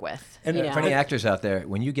to work with. And you know? for any actors out there,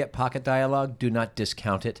 when you get pocket dialogue, do not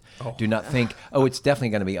discount it. Do not think, oh, it's definitely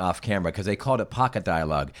going to be off camera, because they called it pocket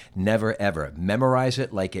dialogue. Never, ever. Memorize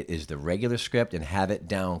it like it is the regular script and have it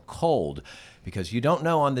down cold, because you don't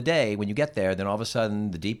know on the day when you get there, then all of a sudden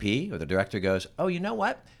the DP or the director goes, oh, you know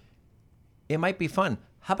what? It might be fun.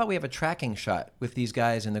 How about we have a tracking shot with these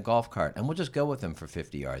guys in the golf cart, and we'll just go with them for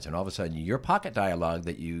 50 yards. And all of a sudden, your pocket dialogue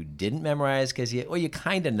that you didn't memorize because you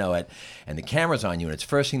kind of know it, and the camera's on you, and it's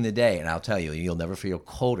first thing of the day. And I'll tell you, you'll never feel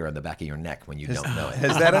colder on the back of your neck when you don't know it.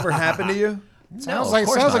 Has that ever happened to you? No, Sounds like of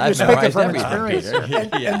course you're not. speaking I've from memorized experience.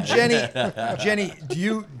 everything. And Jenny,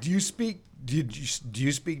 do you speak? Do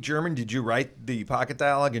you speak German? Did you write the pocket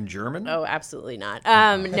dialogue in German? Oh, absolutely not.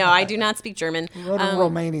 No, I do not speak German. Wrote in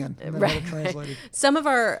Romanian. And then had it translated. Some of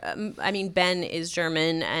our, Ben is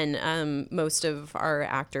German, and most of our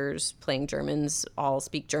actors playing Germans all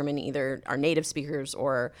speak German, either are native speakers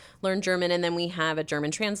or learn German. And then we have a German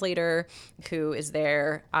translator who is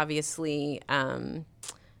there. Obviously,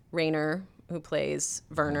 Rainer, who plays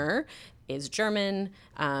Werner, is German.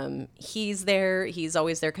 He's there. He's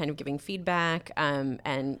always there kind of giving feedback.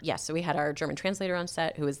 And yes, so we had our German translator on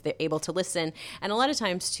set who was able to listen. And a lot of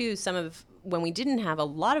times, too, when we didn't have a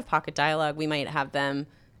lot of pocket dialogue, we might have them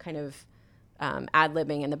kind of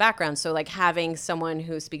ad-libbing in the background. So like having someone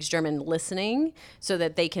who speaks German listening so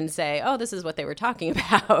that they can say, oh, this is what they were talking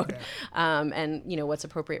about. Yeah. And, you know, what's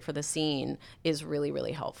appropriate for the scene is really,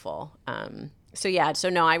 really helpful. So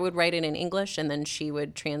no, I would write it in English and then she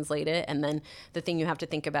would translate it. And then the thing you have to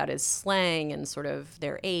think about is slang and sort of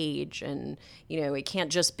their age. And, you know, it can't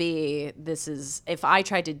just be, if I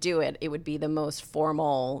tried to do it, it would be the most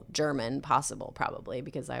formal German possible probably,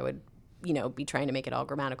 because I would, you know, be trying to make it all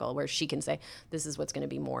grammatical, where she can say, this is what's going to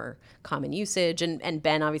be more common usage. And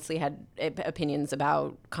Ben obviously had opinions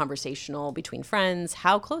about conversational between friends.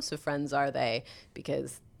 How close of friends are they?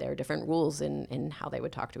 Because there are different rules in how they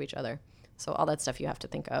would talk to each other. So all that stuff you have to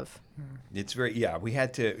think of. It's we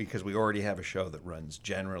had to, because we already have a show that runs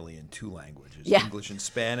generally in 2 languages, yeah. English and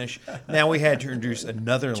Spanish. Now we had to introduce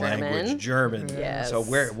another language, German. Yes. So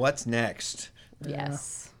what's next?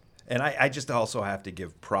 Yes. And I just also have to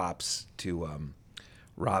give props to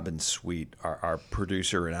Robin Sweet, our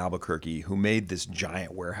producer in Albuquerque, who made this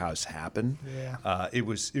giant warehouse happen. Yeah. It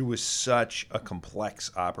was such a complex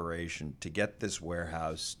operation to get this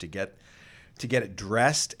warehouse, to get it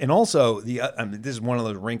dressed. And also, this is one of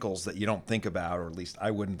those wrinkles that you don't think about, or at least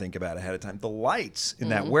I wouldn't think about ahead of time. The lights in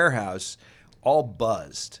that warehouse all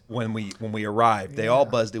buzzed when we arrived. They all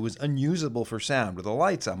buzzed. It was unusable for sound with the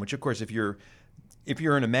lights on, which, of course, if you're if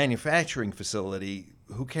you're in a manufacturing facility,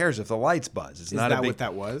 who cares if the lights buzz? It's Is not that a big, what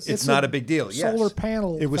that was? It's not a big deal. solar Yes.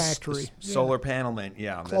 panel It was factory. Solar panel man.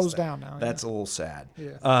 Yeah, Closed down now, That's a little sad.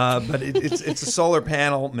 Yeah. But it's a solar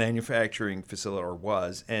panel manufacturing facility, or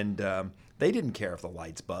was, and they didn't care if the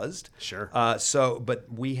lights buzzed. Sure.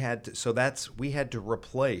 We had to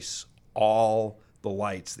replace all the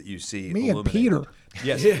lights that you see. Me and illuminated. Peter.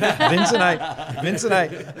 Yes, Vince and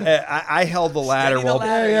I held the ladder Steady the while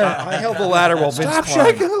ladder. I held the ladder while Vince Stop climbed.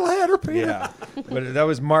 shaking the ladder, Peter. Yeah, but that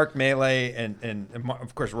was Mark Melee, and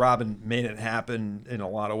of course Robin made it happen in a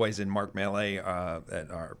lot of ways. In Mark Melee,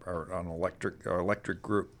 at our electric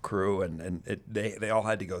group crew, and they all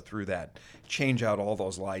had to go through that, change out all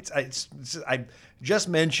those lights. I just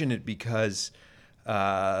mention it because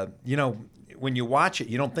when you watch it,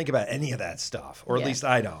 you don't think about any of that stuff, or at least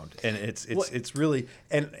I don't. And it's really,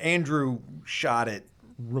 and Andrew shot it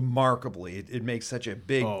remarkably. It makes such a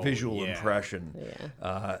big visual impression.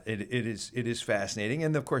 Yeah. It is fascinating,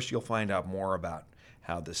 and of course you'll find out more about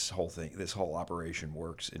how this whole operation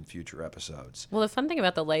works in future episodes. Well, the fun thing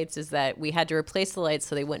about the lights is that we had to replace the lights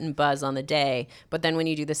so they wouldn't buzz on the day. But then when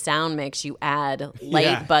you do the sound mix, you add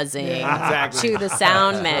light buzzing exactly. to the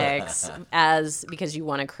sound mix because you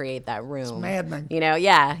want to create that room. It's maddening. You You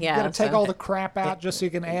got to take all the crap out just so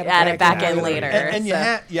you can add it back in later. And you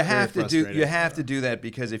have to frustrating. do that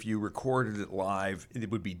because if you recorded it live, it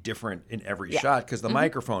would be different in every shot because the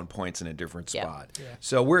microphone points in a different spot. Yeah.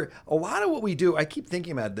 So a lot of what we do, I keep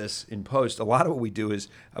thinking about this in post. A lot of what we do is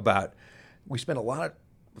we spend a lot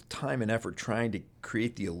of time and effort trying to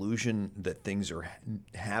create the illusion that things are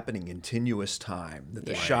happening in continuous time, that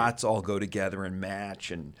the shots all go together and match,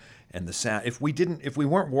 and the sound. If we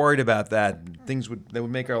weren't worried about that, that would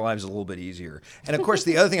make our lives a little bit easier. And of course,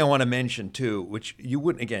 the other thing I want to mention too, which you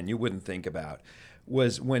wouldn't think about,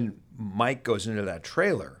 was when Mike goes into that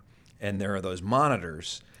trailer and there are those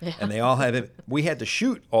monitors and they all have it. We had to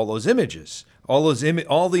shoot all those images. All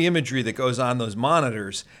the imagery that goes on those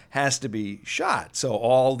monitors has to be shot. So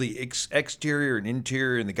all the exterior and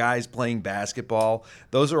interior and the guys playing basketball,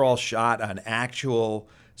 those are all shot on actual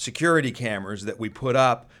security cameras that we put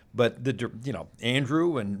up. But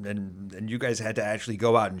Andrew and you guys had to actually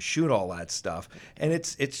go out and shoot all that stuff, and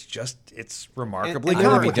it's remarkably I'm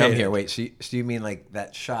gonna be complicated. dumb here. Wait, so you mean like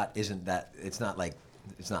that shot isn't that? It's not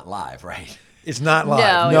live, right? It's not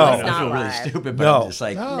live. No, it was I not feel really live. stupid, but No. I'm just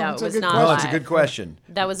like, No, it's it a was good not question. Well, live. it's a good question.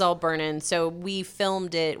 That was all burn-in. So we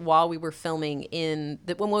filmed it while we were filming when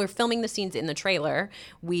we were filming the scenes in the trailer.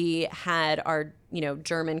 We had our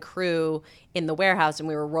German crew in the warehouse, and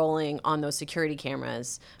we were rolling on those security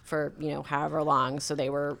cameras for however long. So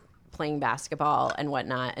they were playing basketball and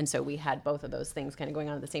whatnot, and so we had both of those things kind of going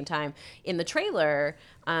on at the same time. In the trailer,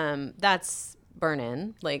 that's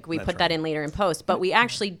burn-in. Like we put that in later in post, but we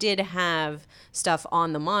actually did have stuff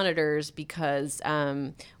on the monitors because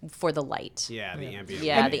for the light. Yeah, the ambient.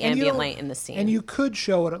 Yeah, the And you ambient don't- light in the scene. And you could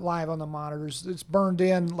show it live on the monitors. It's burned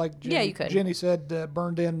in, like you could. Jenny said,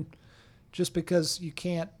 burned in just because you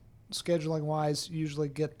can't, scheduling-wise, usually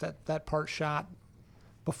get that part shot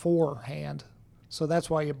beforehand. So that's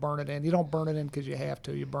why you burn it in. You don't burn it in because you have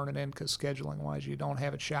to. You burn it in because scheduling-wise, you don't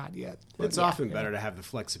have it shot yet. It's often better to have the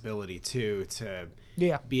flexibility too to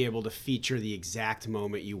be able to feature the exact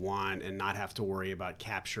moment you want and not have to worry about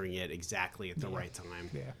capturing it exactly at the right time.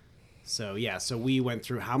 Yeah. So we went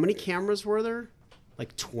through, how many cameras were there?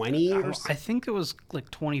 Like 20 or I something? think it was like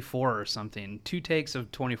 24 or something. 2 takes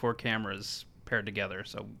of 24 cameras paired together.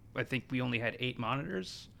 So I think we only had 8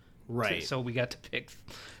 monitors. Right. So we got to pick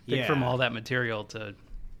Yeah. from all that material to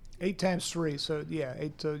 8 times 3, so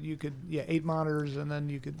 8. So you could 8 monitors, and then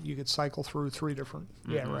you could cycle through 3 different.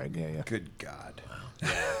 Yeah, right. Yeah. Good God.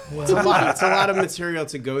 It's a lot of material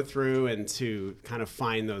to go through and to kind of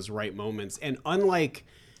find those right moments. And unlike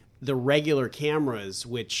the regular cameras,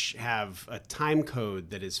 which have a time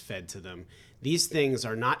code that is fed to them, these things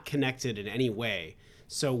are not connected in any way.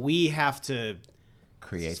 So we have to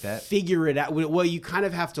create that. figure it out. Well, you kind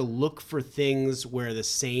of have to look for things where the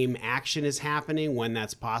same action is happening when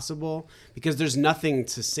that's possible, because there's nothing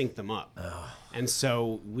to sync them up. And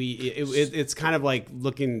so it's kind of like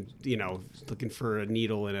looking for a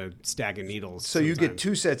needle in a stack of needles. So you get sometimes.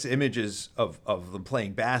 2 sets of images of them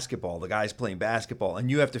playing basketball, the guys playing basketball, and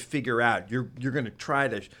you have to figure out, you're going to try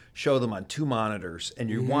to show them on 2 monitors, and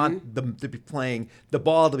you want them to be playing, the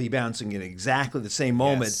ball to be bouncing in exactly the same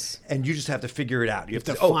moment, Yes. and you just have to figure it out. You have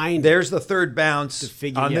to find there's the third bounce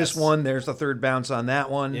figure- on yes. this one, there's the third bounce on that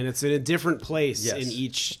one. And it's in a different place Yes. in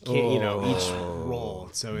each role.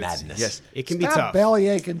 So it's, Madness. Yes. it can be Stop tough. belly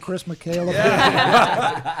aching, Chris McCaleb.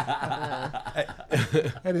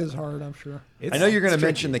 It is hard, I'm sure. It's- I know you're going to it's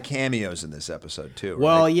mention tricky. the cameos in this episode too.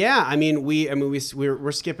 Well, right? yeah. I mean,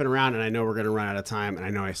 we're skipping around, and I know we're going to run out of time, and I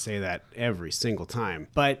know I say that every single time.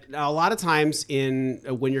 But a lot of times,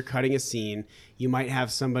 when you're cutting a scene, you might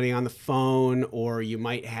have somebody on the phone, or you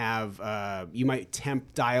might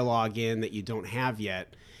temp dialogue in that you don't have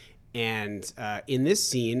yet. And in this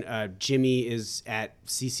scene, Jimmy is at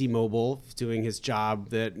CC Mobile doing his job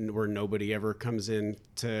where nobody ever comes in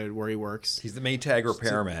to where he works. He's the Maytag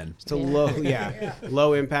repairman. It's a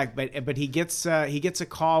low impact, but he gets a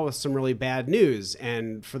call with some really bad news,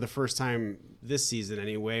 and for the first time this season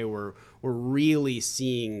anyway, we're really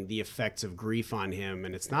seeing the effects of grief on him,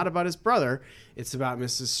 and it's not about his brother, it's about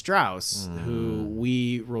Mrs. Strauss, who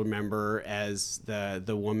we remember as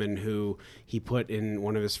the woman who he put in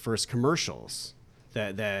one of his first commercials,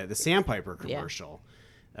 the Sandpiper commercial,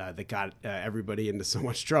 that got everybody into so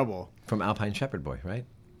much trouble. From Alpine Shepherd Boy, right?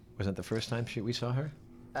 Wasn't that the first time we saw her?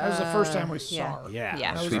 That was the first time we saw yeah. her. Yeah.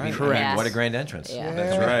 Yeah. That was Sweeping right. Yes. What a grand entrance. Yeah.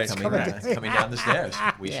 That's right. Coming down the stairs.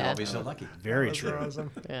 We should Yeah. all be so lucky. Very true. Awesome.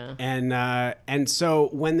 Yeah. And so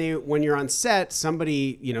when you're on set,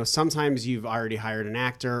 somebody, sometimes you've already hired an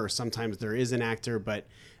actor, or sometimes there is an actor, but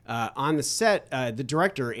on the set, the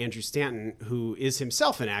director, Andrew Stanton, who is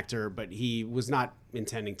himself an actor, but he was not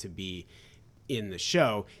intending to be in the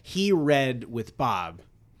show, he read with Bob.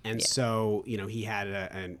 And so, he had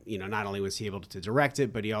not only was he able to direct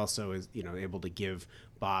it, but he also is, able to give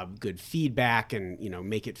Bob good feedback and,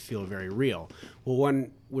 make it feel very real. Well,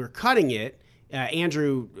 when we're cutting it,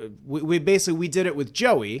 Andrew, we did it with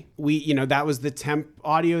Joey. That was the temp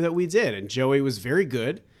audio that we did, and Joey was very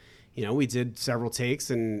good. We did several takes,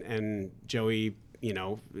 and Joey,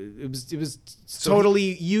 it was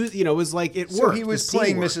totally used. It was like it worked. So he was The scene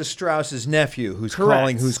playing worked. Mrs. Strauss's nephew, who's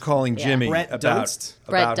Correct. calling Jimmy Brett about Dunst?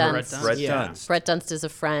 Brett her- Dunst. Brett Yeah. Dunst. Brett Dunst is a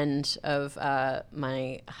friend of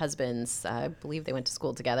my husband's. I believe they went to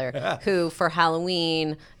school together. Who, for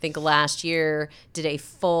Halloween, I think last year, did a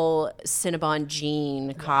full Cinnabon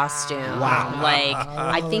Jean costume. Wow.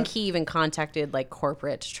 I think he even contacted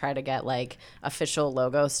corporate to try to get official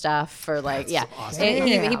logo stuff for awesome.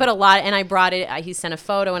 He put a lot. And I brought it. He sent a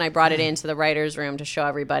photo, and I brought it into the writers' room to show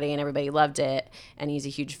everybody, and everybody loved it. And he's a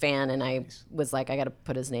huge fan. And I was like, I got to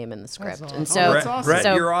put his name in the script. awesome. And so, that's awesome.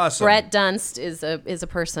 Brett, you're awesome. Brett Dunst is a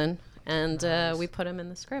person, and we put him in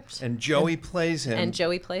the script. And Joey plays him. And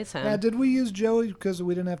Joey plays him. Now, did we use Joey because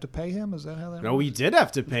we didn't have to pay him? Is that how that No, works? we did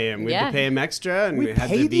have to pay him. We had Yeah. to pay him extra, and We we had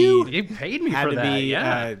to paid be. you? You paid me Had for to that. be.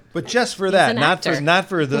 Yeah. but just for that, an not actor.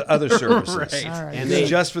 for the other services. Right. All right. And good. they-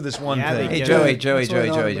 Just for this one Yeah, thing. they Hey, get Joey, it. Joey.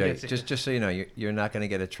 That's what I Just so you know, you're not going to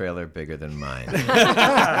get a trailer bigger than mine.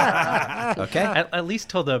 Okay? At least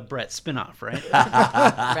till the Brett spinoff, right?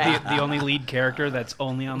 Right. the only lead character that's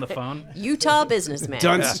only on the phone. Utah businessman.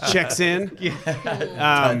 Dunst checks in.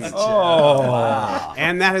 Oh,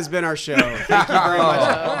 And that has been our show. Thank you very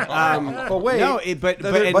much. but wait. No, but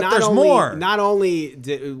not there's only, more. Not only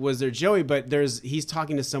was there Joey, but he's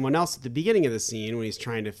talking to someone else at the beginning of the scene when he's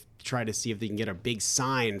trying to see if they can get a big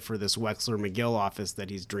sign for this Wexler McGill office that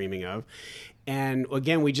he's dreaming of. And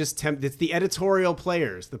again, it's the editorial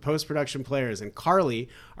players, the post-production players, and Carly,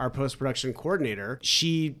 our post-production coordinator,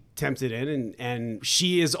 she tempted in, and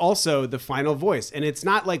she is also the final voice. And it's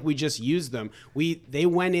not like we just used them. They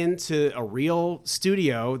went into a real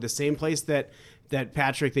studio, the same place that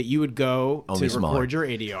Patrick, that you would go Only to smaller. record your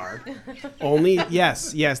ADR. Only,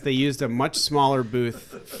 yes, they used a much smaller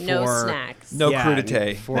booth for No snacks. No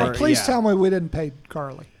crudité. Now, please tell me we didn't pay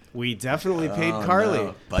Carly. We definitely paid Carly.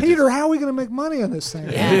 No. Budget- Peter, how are we going to make money on this thing?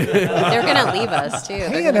 Yeah. They're gonna leave us too. They're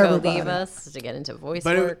Paying gonna go everybody. leave us to get into voice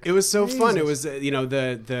But work. it was so fun. It was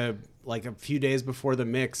the a few days before the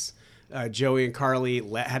mix, Joey and Carly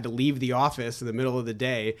had to leave the office in the middle of the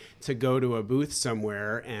day to go to a booth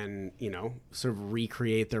somewhere and sort of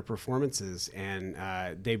recreate their performances, and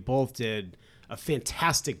they both did a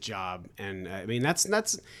fantastic job. And I mean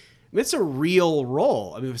it's a real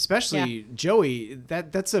role. I mean, especially Joey.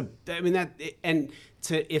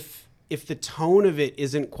 If the tone of it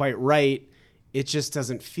isn't quite right, it just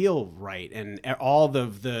doesn't feel right. And all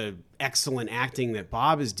the excellent acting that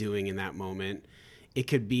Bob is doing in that moment, it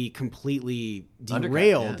could be completely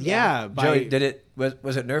derailed. Undercut, Yeah. Joey,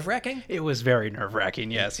 was it nerve-wracking? It was very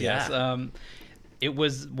nerve-wracking. Yes. It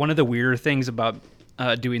was one of the weirder things about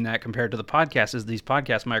doing that compared to the podcast is these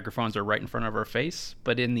podcast microphones are right in front of our face,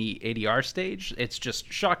 but in the ADR stage, it's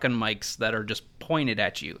just shotgun mics that are just pointed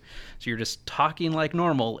at you. So you're just talking like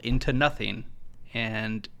normal into nothing,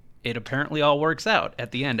 and it apparently all works out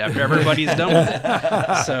at the end after everybody's done with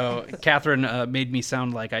it. So Catherine made me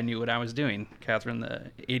sound like I knew what I was doing. Catherine,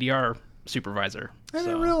 the ADR supervisor. I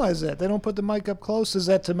didn't realize that. They don't put the mic up close. Is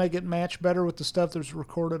that to make it match better with the stuff that's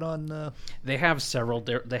recorded on... They have several...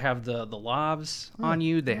 They have the lavs on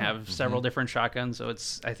you. They have several different shotguns. So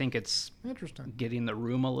I think it's... Interesting. Getting the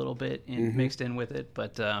room a little bit mixed in with it.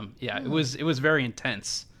 But it was very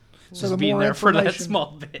intense. So Just the being more there for that information-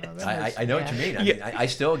 small bit. I know what you mean. I mean, I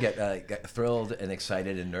still get thrilled and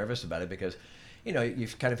excited and nervous about it because, you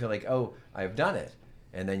kind of feel like, oh, I've done it.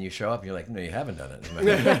 And then you show up and you're like, no, you haven't done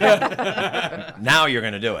it. Now you're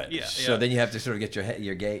going to do it. So then you have to sort of get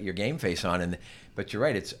your game face on. But you're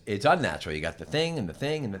right, it's unnatural. You got the thing and the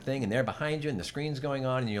thing and the thing, and they're behind you, and the screen's going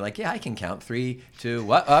on, and you're like, yeah, I can count 3, 2,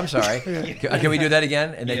 what? Oh, I'm sorry. Can we do that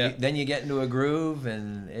again? And then then you get into a groove,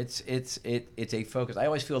 and it's a focus. I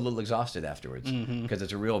always feel a little exhausted afterwards because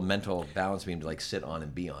it's a real mental balance beam to like sit on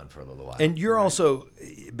and be on for a little while. And you're also,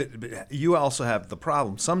 but you also have the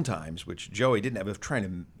problem sometimes, which Joey didn't have, of trying to.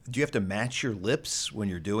 Do you have to match your lips when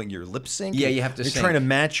you're doing your lip sync? Yeah, you have to. You're sync. trying to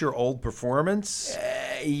match your old performance.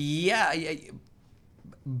 Yeah.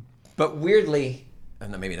 But weirdly,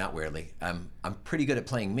 no, maybe not weirdly, I'm pretty good at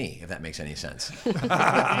playing me, if that makes any sense.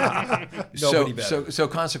 Nobody better. So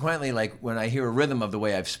consequently, like when I hear a rhythm of the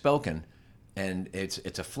way I've spoken, and it's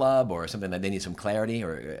a flub or something that they need some clarity,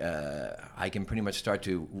 or I can pretty much start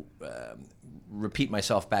to repeat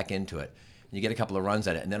myself back into it. And you get a couple of runs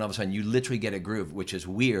at it, and then all of a sudden you literally get a groove, which is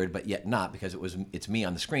weird, but yet not, because it's me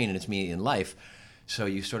on the screen and it's me in life. So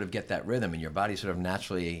you sort of get that rhythm, and your body sort of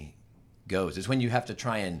naturally goes. It's when you have to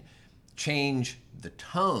try and change the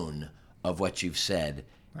tone of what you've said,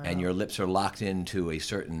 and your lips are locked into a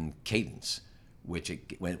certain cadence,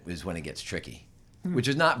 is when it gets tricky. Which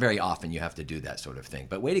is not very often you have to do that sort of thing.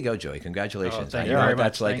 But way to go, Joey. Congratulations. Thank I you know very what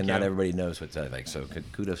that's much. like, Thank and you. not everybody knows what that's like. So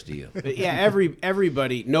kudos to you. But yeah,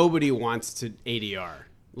 nobody wants to ADR.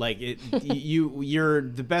 Like you're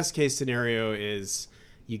the best case scenario is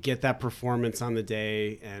you get that performance on the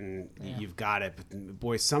day and you've got it. But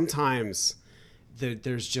boy, sometimes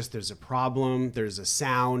there's a problem. There's a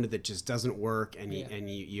sound that just doesn't work, and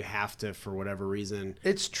you have to, for whatever reason.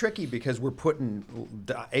 It's tricky because we're putting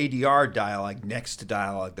the ADR dialogue next to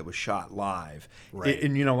dialogue that was shot live. Right.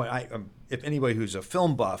 And you know what? If anybody who's a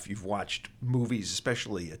film buff, you've watched movies,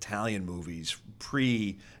 especially Italian movies,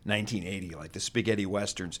 pre-1980, like the spaghetti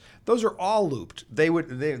westerns. Those are all looped. The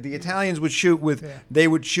Italians would shoot with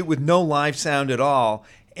no live sound at all.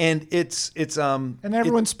 And and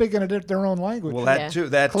everyone's speaking their own language. Well, that too.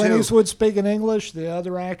 Clint Eastwood speaking English. The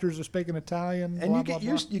other actors are speaking Italian. And blah,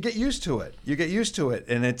 you get used to it. You get used to it,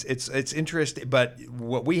 and it's interesting. But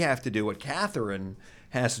what we have to do, what Catherine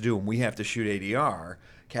has to do, when we have to shoot ADR,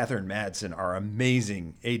 Catherine Madsen, our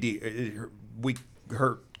amazing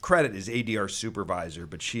her credit is ADR supervisor,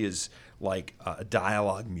 but she is like a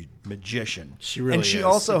dialogue magician. She really and she is.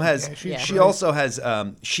 also has. Yeah, she also has.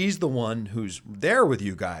 She's the one who's there with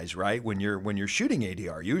you guys, right? When you're shooting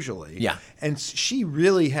ADR, usually. Yeah. And she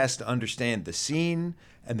really has to understand the scene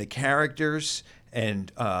and the characters,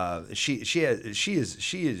 and she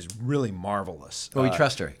is really marvelous. Well, we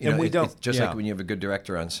trust her. We don't. It's just like when you have a good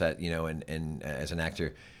director on set, and as an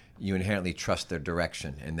actor, you inherently trust their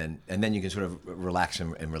direction, and then you can sort of relax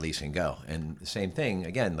and release and go. And the same thing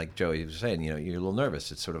again, like Joey was saying, you're a little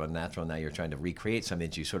nervous. It's sort of unnatural. Now you're trying to recreate something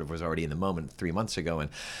that you sort of was already in the moment 3 months ago,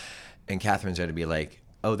 and Catherine's there to be like,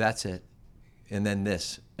 oh, that's it, and then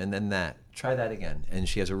this, and then that. Try that again. And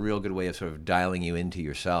she has a real good way of sort of dialing you into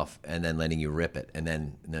yourself, and then letting you rip it, and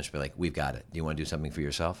then she'll be like, we've got it. Do you want to do something for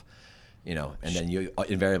yourself? And then you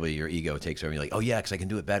invariably your ego takes over. And you're like, oh yeah, because I can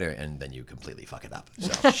do it better, and then you completely fuck it up.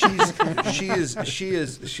 So she is,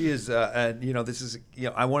 and this is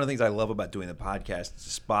one of the things I love about doing the podcast is to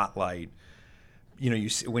spotlight. You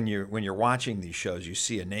see, when you're watching these shows, you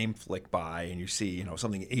see a name flick by, and you see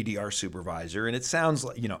something ADR supervisor, and it sounds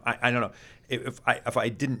like I don't know if I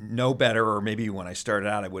didn't know better, or maybe when I started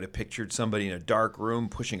out I would have pictured somebody in a dark room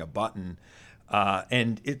pushing a button.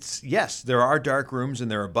 And yes, there are dark rooms and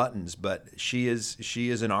there are buttons, but she is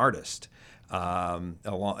an artist.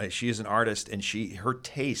 She is an artist, and her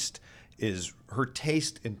taste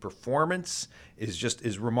in performance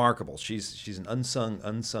is remarkable. She's an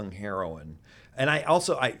unsung heroine. And I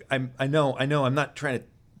also I know I'm not trying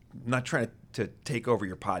to take over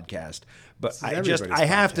your podcast, but I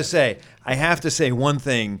have to say one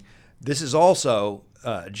thing. This is also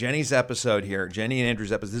Jenny's episode here, Jenny and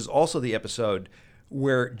Andrew's episode. This is also the episode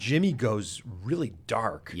where Jimmy goes really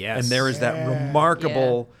dark. Yes. And there is that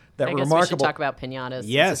remarkable... I guess we should talk about pinatas.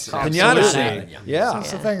 Yes, pinata absolutely. scene. Yeah.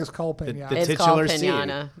 That's the thing. It's called pinata. The It's titular called scene.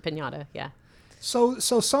 pinata, yeah. So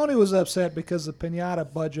Sony was upset because the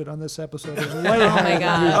pinata budget on this episode was way Oh higher my than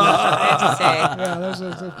gosh, usual. I have to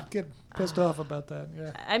say. Yeah, they get pissed off about that.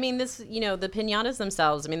 Yeah. I mean, the pinatas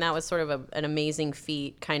themselves, I mean, that was sort of an amazing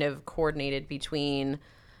feat, kind of coordinated between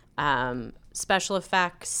special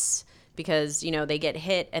effects, because, they get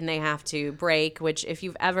hit and they have to break, which if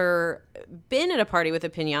you've ever been at a party with a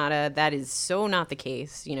pinata, that is so not the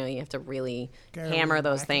case. You have to really hammer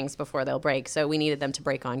those things before they'll break. So we needed them to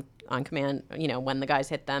break on command, when the guys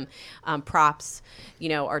hit them. Props,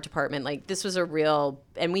 art department, like this was a real,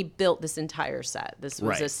 and we built this entire set. This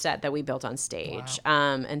was a set that we built on stage.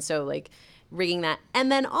 Wow. And so rigging that,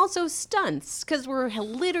 and then also stunts, because we're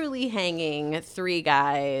literally hanging 3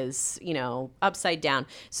 guys, upside down.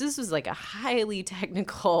 So this was like a highly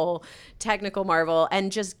technical marvel,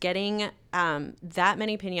 and just getting that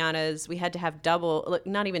many pinatas. We had to have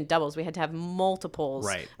not even doubles. We had to have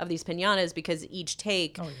multiples of these pinatas, because each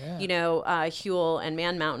take, Huel and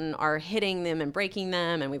Man Mountain are hitting them and breaking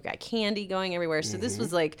them, and we've got candy going everywhere. So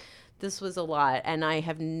this was a lot, and I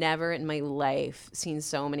have never in my life seen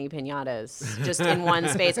so many pinatas just in one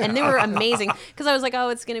space. And they were amazing, because I was like, oh,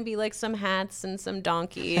 it's going to be like some hats and some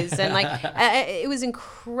donkeys. And it was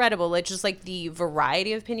incredible. It's just like the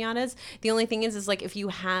variety of pinatas. The only thing is like if you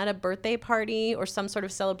had a birthday party or some sort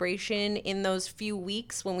of celebration in those few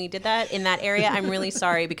weeks when we did that in that area, I'm really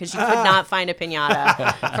sorry, because you could not find a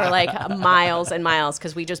pinata for like miles and miles,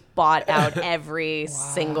 because we just bought out every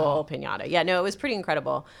single pinata. Yeah, no, it was pretty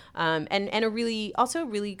incredible. And a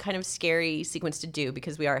really kind of scary sequence to do,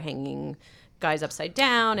 because we are hanging guys upside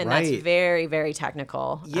down, and that's very, very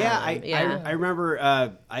technical. Yeah, I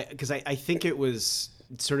remember, because I think it was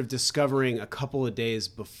sort of discovering a couple of days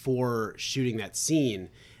before shooting that scene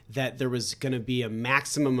that there was going to be a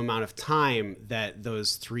maximum amount of time that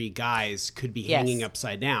those 3 guys could be hanging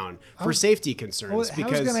upside down for safety concerns. Well, I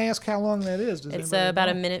was going to ask how long that is. It's about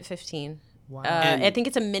a minute 15. Wow. I think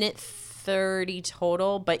it's a minute 30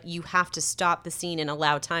 total, but you have to stop the scene and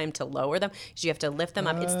allow time to lower them, because you have to lift them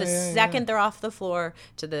up. It's the second they're off the floor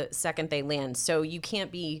to the second they land. So you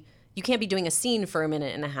can't be doing a scene for a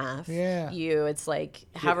minute and a half. Yeah. It's like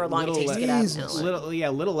however long it takes to get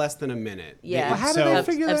out. Little less than a minute. Yeah. Well, how did they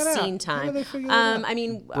figure that out? Scene time. How did they figure that out? I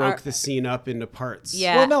mean, broke the scene up into parts.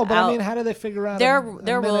 Yeah. Well, no, but I mean, how did they figure out? There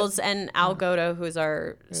are rules, and Al Goda, who's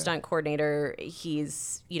our stunt coordinator,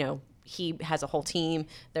 he's he has a whole team.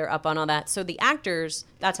 They're up on all that. So the actors,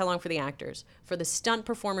 that's how long for the actors. For the stunt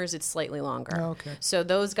performers, it's slightly longer. Oh, okay. So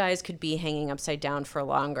those guys could be hanging upside down for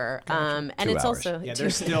longer. And 2 it's hours. also... Yeah, they're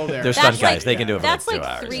still there. They're stunt guys. They can do it for That's like 2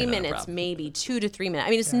 like hours. 3 minutes, maybe 2 to 3 minutes. I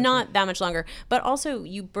mean, it's not that much longer. But also,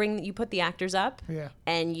 you put the actors up,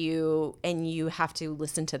 and you have to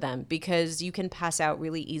listen to them, because you can pass out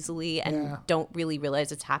really easily and don't really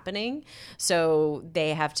realize it's happening. So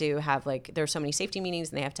they have to have there are so many safety meetings,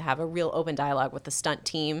 and they have to have a real open dialogue with the stunt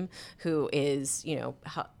team who is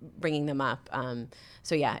bringing them up.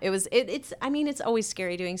 So yeah, it's always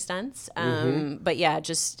scary doing stunts. But yeah,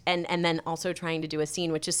 just and then also trying to do a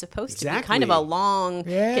scene which is supposed to be kind of a long,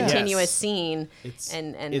 continuous scene,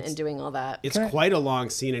 and doing all that. It's quite a long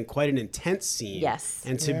scene and quite an intense scene. Yes.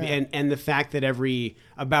 And and the fact that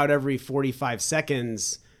about every 45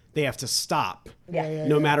 seconds they have to stop.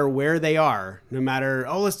 No matter where they are, no matter,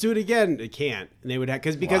 let's do it again. They can't. And they would have,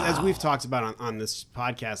 because as we've talked about on this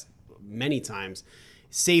podcast many times,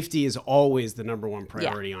 safety is always the number one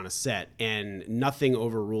priority on a set, and nothing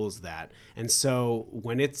overrules that. And so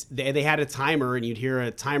when they had a timer, and you'd hear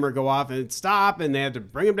a timer go off and stop, and they had to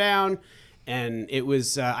bring them down. And it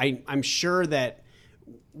was, I'm sure that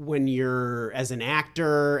when you're, as an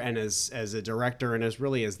actor and as a director and as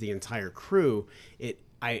the entire crew,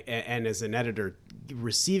 and as an editor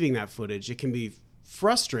receiving that footage, it can be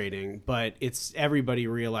frustrating, but everybody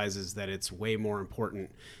realizes that it's way more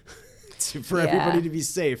important for everybody to be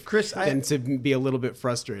safe, Chris, than to be a little bit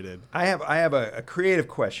frustrated. I have a creative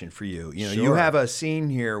question for you. You have a scene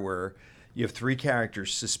here where you have 3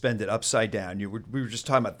 characters suspended upside down. We were just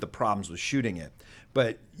talking about the problems with shooting it,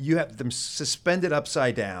 but you have them suspended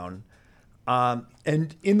upside down.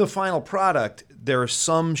 And in the final product, there are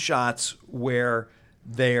some shots where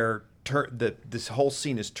they're this whole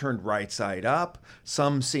scene is turned right side up.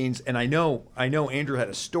 Some scenes, and I know Andrew had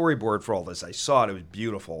a storyboard for all this. I saw it; it was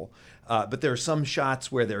beautiful. But there are some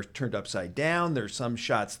shots where they're turned upside down. There's some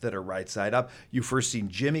shots that are right side up. You first seen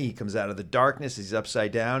Jimmy; he comes out of the darkness; he's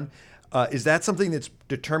upside down. Is that something that's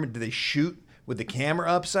determined? Do they shoot with the camera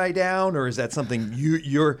upside down, or is that something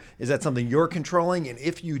you're controlling? And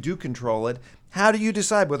if you do control it, how do you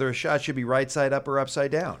decide whether a shot should be right side up or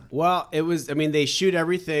upside down? Well, they shoot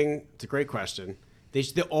everything. It's a great question.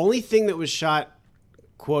 The only thing that was shot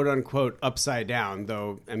quote unquote upside down,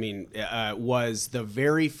 though, I mean, was the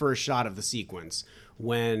very first shot of the sequence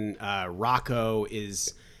when Rocco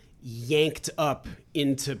is yanked up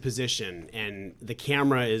into position and the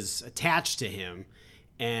camera is attached to him,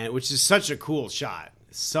 and which is such a cool shot.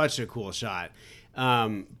 But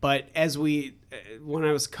when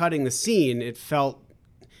I was cutting the scene, it felt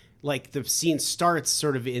like the scene starts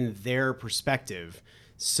sort of in their perspective.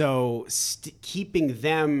 So keeping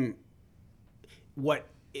them,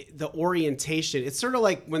 the orientation, it's sort of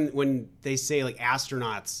like when they say like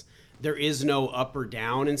astronauts, there is no up or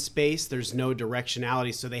down in space. There's no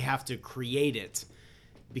directionality. So they have to create it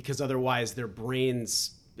because otherwise their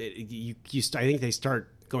brains, I think they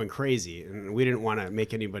start going crazy, and we didn't want to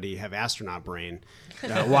make anybody have astronaut brain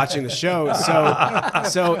watching the show. So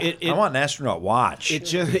I want an astronaut watch. It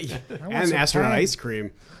just and an astronaut ice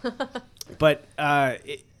cream, but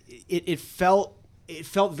it felt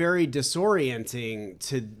very disorienting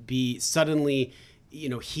to be suddenly,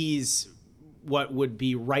 he's what would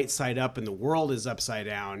be right side up and the world is upside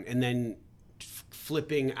down, and then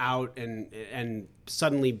flipping out and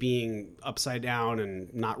suddenly being upside down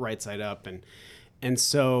and not right side up. And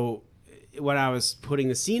so when I was putting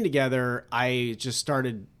the scene together, I just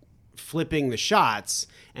started flipping the shots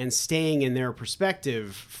and staying in their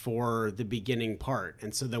perspective for the beginning part.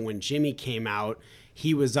 And so then when Jimmy came out,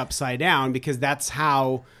 he was upside down because that's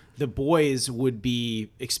how the boys would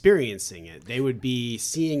be experiencing it. They would be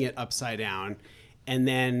seeing it upside down, and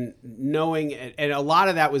then knowing, and a lot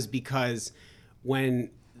of that was because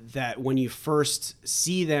when you first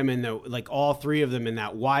see them in all three of them in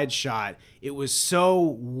that wide shot, it was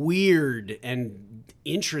so weird and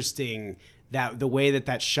interesting that the way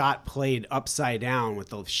that shot played upside down with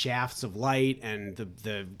the shafts of light and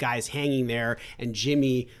the guys hanging there and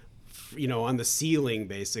Jimmy, on the ceiling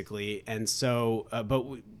basically. And so, but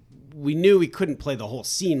we knew we couldn't play the whole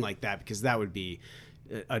scene like that because that would be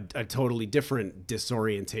a totally different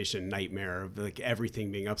disorientation nightmare of like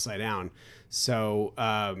everything being upside down. So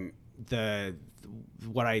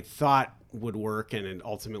what I thought would work, and it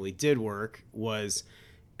ultimately did work, was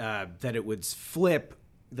that it would flip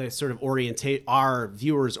the sort of our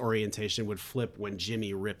viewers' orientation would flip when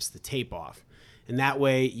Jimmy rips the tape off, and that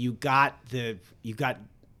way you got to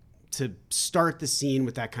start the scene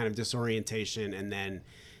with that kind of disorientation and then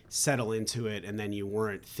settle into it, and then you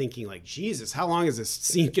weren't thinking like, Jesus, how long is this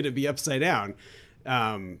scene going to be upside down?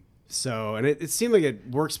 So, and it seemed like it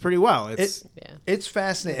works pretty well. It's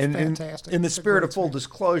fascinating. It's fantastic. In the spirit of full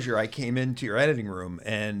disclosure, I came into your editing room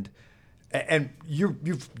and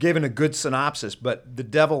you've given a good synopsis, but the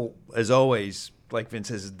devil, as always, like Vince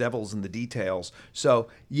says, the devil's in the details. So,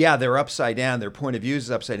 yeah, they're upside down. Their point of view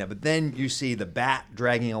is upside down. But then you see the bat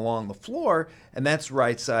dragging along the floor, and that's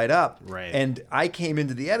right side up. Right. And I came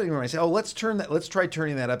into the editing room. I said, let's try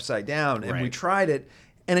turning that upside down. And we tried it,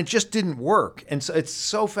 and it just didn't work. And so it's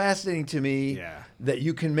so fascinating to me that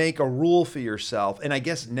you can make a rule for yourself. And I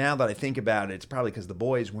guess now that I think about it, it's probably because the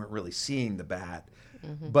boys weren't really seeing the bat.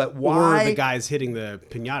 Mm-hmm. But why? Or the guys hitting the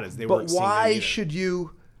piñatas. Weren't seeing why should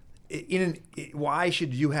you... why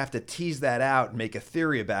should you have to tease that out and make a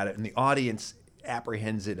theory about it, and the audience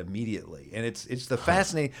apprehends it immediately? And it's the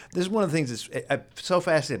fascinating. This is one of the things that's I'm so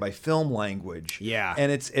fascinated by film language. Yeah, and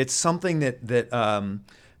it's something that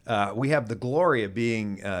we have the glory of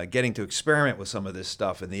getting to experiment with some of this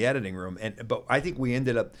stuff in the editing room. But I think we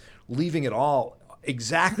ended up leaving it all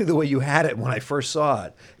exactly the way you had it when I first saw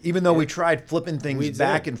it, even though we tried flipping things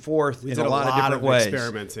back and forth in a lot of different ways.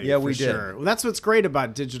 Experimenting, yeah, we did. Sure. Well, that's what's great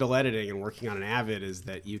about digital editing and working on an Avid is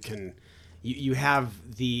that you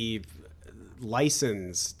have the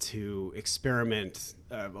license to experiment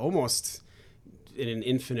almost in an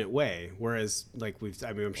infinite way. Whereas,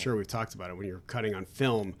 I'm sure we've talked about it when you're cutting on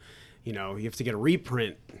film. You have to get a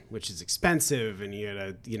reprint, which is expensive, and you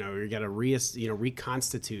gotta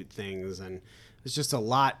reconstitute things, and it's just a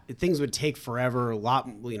lot. Things would take forever, a lot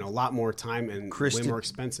more time, and way more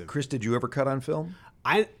expensive. Chris, did you ever cut on film?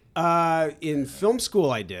 In film school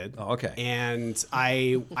I did. Oh, okay. And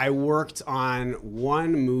I worked on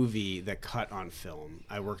one movie that cut on film.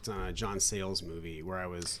 I worked on a John Sayles movie where I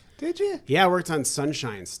was. Did you? Yeah, I worked on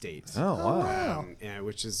Sunshine State. Oh wow!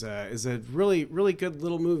 Which is a really really good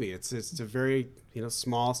little movie. It's a very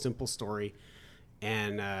small simple story,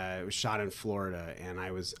 and it was shot in Florida, and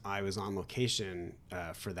I was on location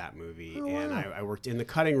for that movie, and I worked in the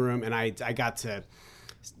cutting room, and I got to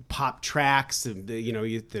pop tracks.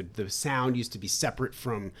 The sound used to be separate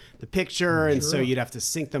from the picture, and so you'd have to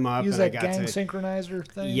sync them up. Use and that gang synchronizer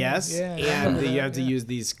thing. Yes, and you have to use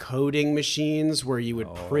these coding machines where you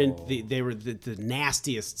would print. They were the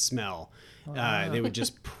nastiest smell. They would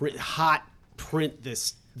just print hot print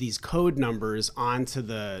these code numbers onto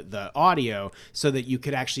the audio so that you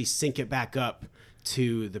could actually sync it back up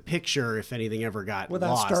to the picture if anything ever got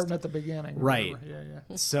without lost. starting at the beginning. Right.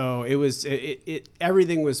 Yeah. So it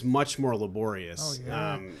everything was much more laborious. Oh,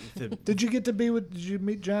 yeah. Did you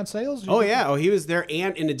meet John Sayles? He was there,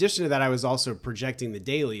 and in addition to that, I was also projecting the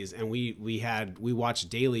dailies, and we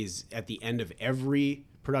watched dailies at the end of every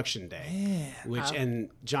production day,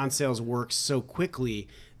 and John Sayles works so quickly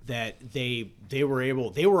that they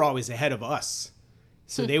were always ahead of us.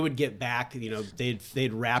 So they would get back,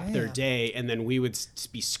 they'd wrap their day, and then we would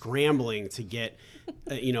be scrambling to get,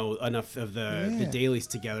 enough of the dailies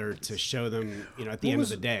together to show them, at the end of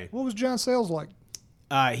the day. What was John Sayles like?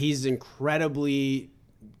 He's incredibly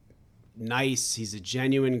nice. He's a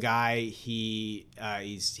genuine guy. He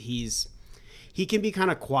can be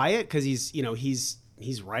kind of quiet because he's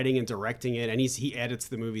writing and directing it, and he edits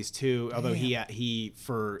the movies too. Although he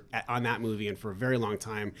on that movie and for a very long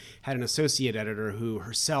time had an associate editor who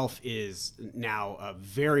herself is now a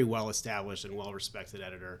very well established and well respected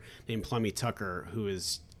editor named Plummy Tucker, who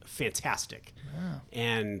is fantastic. Wow.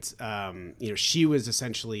 And she was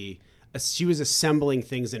assembling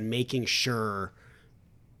things and making sure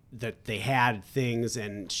that they had things,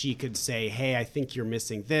 and she could say, "Hey, I think you're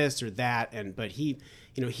missing this or that." But he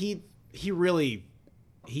really.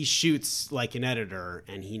 He shoots like an editor,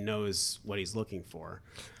 and he knows what he's looking for.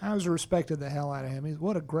 I always respected the hell out of him.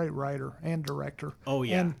 What a great writer and director. Oh,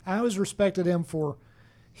 yeah. And I always respected him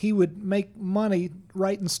he would make money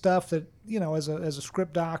writing stuff that, as a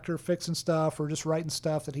script doctor, fixing stuff or just writing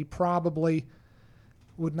stuff that he probably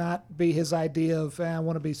would not be his idea of, I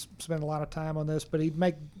want to spend a lot of time on this, but he'd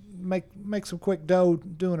make some quick dough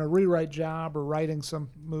doing a rewrite job or writing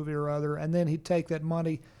some movie or other, and then he'd take that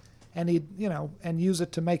money and he'd and use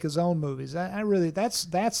it to make his own movies. That's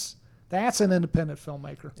an independent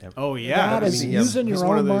filmmaker. Yep. Oh yeah, that is using your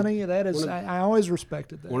own money. That is, I always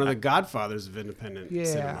respected that. One of the godfathers of independent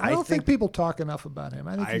cinema. I don't think people talk enough about him.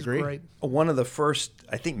 I think he's agree. Great. One of the first,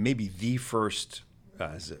 I think maybe the first.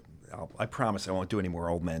 I promise I won't do any more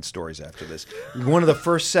old man stories after this. One of the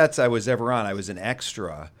first sets I was ever on, I was an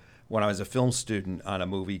extra when I was a film student on a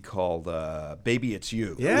movie called Baby It's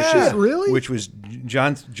You. Yeah, really? Which was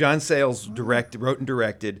John Sayles wrote and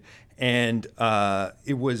directed, and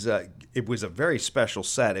it was a very special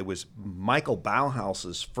set. It was Michael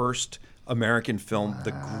Bauhaus's first American film,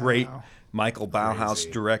 the great Michael Bauhaus,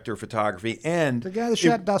 director of photography, and the guy that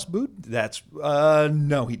shot Das Boot. That's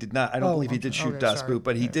no, he did not. I don't believe he did shoot Das Boot,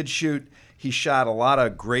 but he did shoot. He shot a lot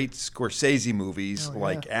of great Scorsese movies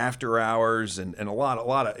like After Hours and a lot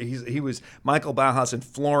of. He was Michael Bauhaus, and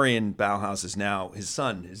Florian Bauhaus is now his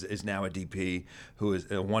son is now a DP who is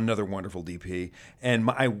one other wonderful DP. And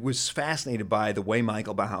I was fascinated by the way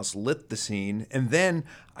Michael Bauhaus lit the scene, and then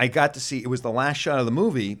I got to see it was the last shot of the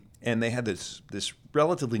movie. And they had this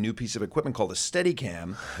relatively new piece of equipment called a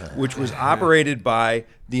Steadicam, which was operated by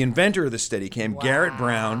the inventor of the Steadicam, Garrett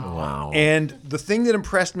Brown. Wow. And the thing that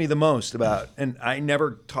impressed me the most and I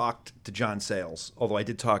never talked to John Sayles, although I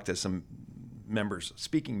did talk to some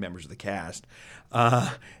speaking members of the cast.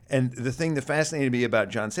 And the thing that fascinated me about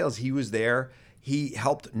John Sayles, he was there. He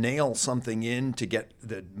helped nail something in to get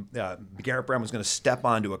Garrett Brown was going to step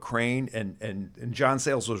onto a crane, and John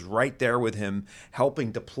Sayles was right there with him,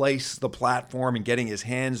 helping to place the platform and getting his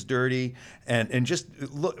hands dirty, and just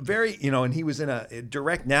look very, and he was in a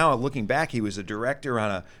direct. Now looking back, he was a director on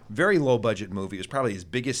a very low budget movie. It was probably his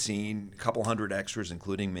biggest scene, a couple hundred extras,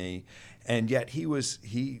 including me, and yet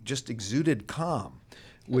he just exuded calm.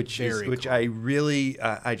 Which I really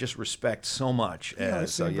I just respect so much.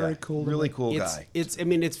 Very cool. Really cool guy. It's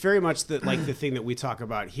very much the thing that we talk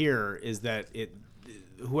about here is that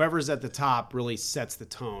whoever's at the top really sets the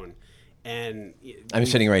tone. And I'm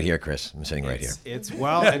sitting right here, Chris. I'm sitting right here. It's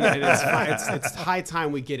it's high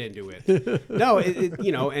time we get into it. No,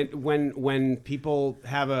 and when people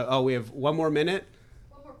have we have one more minute.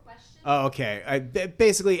 Oh, okay.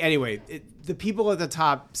 Basically, anyway, the people at the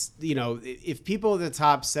top, if people at the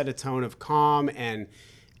top set a tone of calm and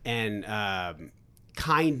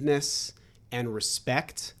kindness and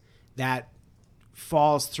respect, that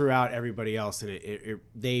falls throughout everybody else, and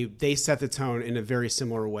they set the tone in a very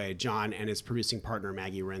similar way. John and his producing partner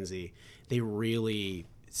Maggie Renzi, they really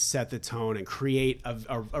set the tone and create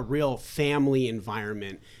a real family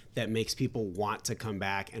environment that makes people want to come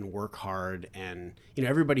back and work hard. And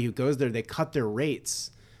everybody who goes there, they cut their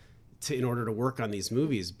rates in order to work on these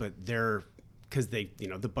movies, but because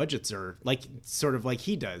the budgets are sort of like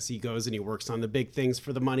he does. He goes and he works on the big things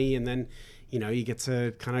for the money, and then you get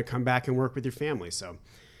to kind of come back and work with your family. So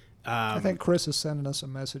I think Chris is sending us a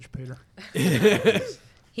message, Peter.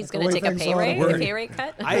 He's The going to way take a things pay are. rate, Word. a pay rate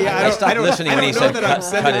cut. I stopped listening when he said that I'm cut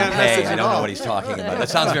sending and that pay. message I at don't know all. what he's talking about. That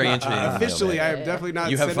sounds very interesting. Officially, I am definitely not.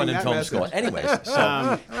 You have fun sending in that film message. school. Anyways,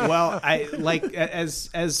 so Well, I like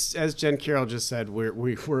as Jen Carroll just said,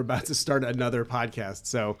 we're about to start another podcast.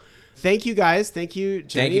 So, thank you guys, thank you,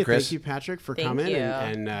 Jenny, Thank you, Chris. thank you, Patrick, for Thank coming, you.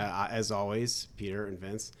 and as always, Peter and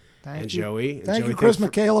Vince Thank and you. Joey. And Thank Joey, you, Chris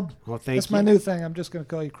thanks for- McCaleb. Well, thank That's you. my new thing. I'm just going to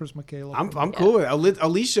call you Chris McCaleb. I'm cool with it.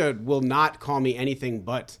 Alicia will not call me anything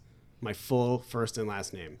but my full first and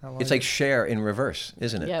last name. it's like Cher in reverse,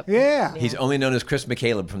 isn't it? Yep. Yeah. He's only known as Chris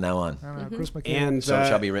McCaleb from now on. I don't know, Chris McCaleb. And So it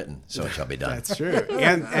shall be written. So it shall be done. that's true.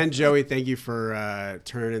 And Joey, thank you for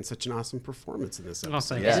turning in such an awesome performance in this episode. Oh,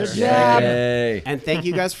 thank Yes. you, sir. Yeah. Yay. And thank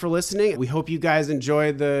you guys for listening. We hope you guys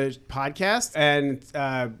enjoyed the podcast. And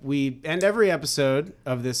we end every episode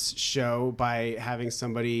of this show by having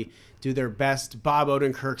somebody do their best Bob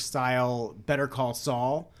Odenkirk style Better Call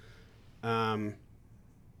Saul.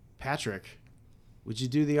 Patrick, would you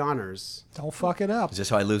do the honors? Don't fuck it up. Is this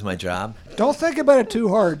how I lose my job? Don't think about it too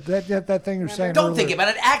hard. That thing you're saying. Don't earlier. think about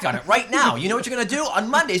it. Act on it right now. You know what you're going to do? On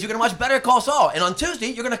Mondays, you're going to watch Better Call Saul. And on Tuesday,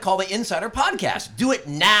 you're going to call the Insider Podcast. Do it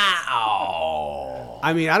now.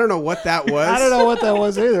 I mean, I don't know what that was. I don't know what that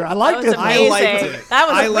was either. I That liked was it. amazing. liked it. That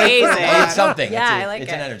was I liked it. amazing. It's something. Yeah, It's I like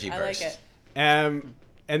it's it. an energy I burst. like it.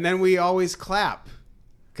 And then we always clap.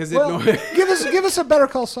 Because Well, give us a Better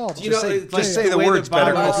Call Saul. you know, say- it's just like say the way words that Bob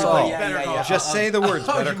Better Call Odenkirk- Saul. Better Call Just Saul. say the words.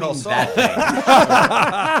 Oh, Better you Call mean Saul.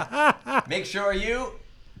 that thing. Make sure you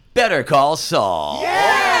Better Call Saul.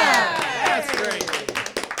 That's great.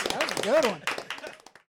 That was a good one.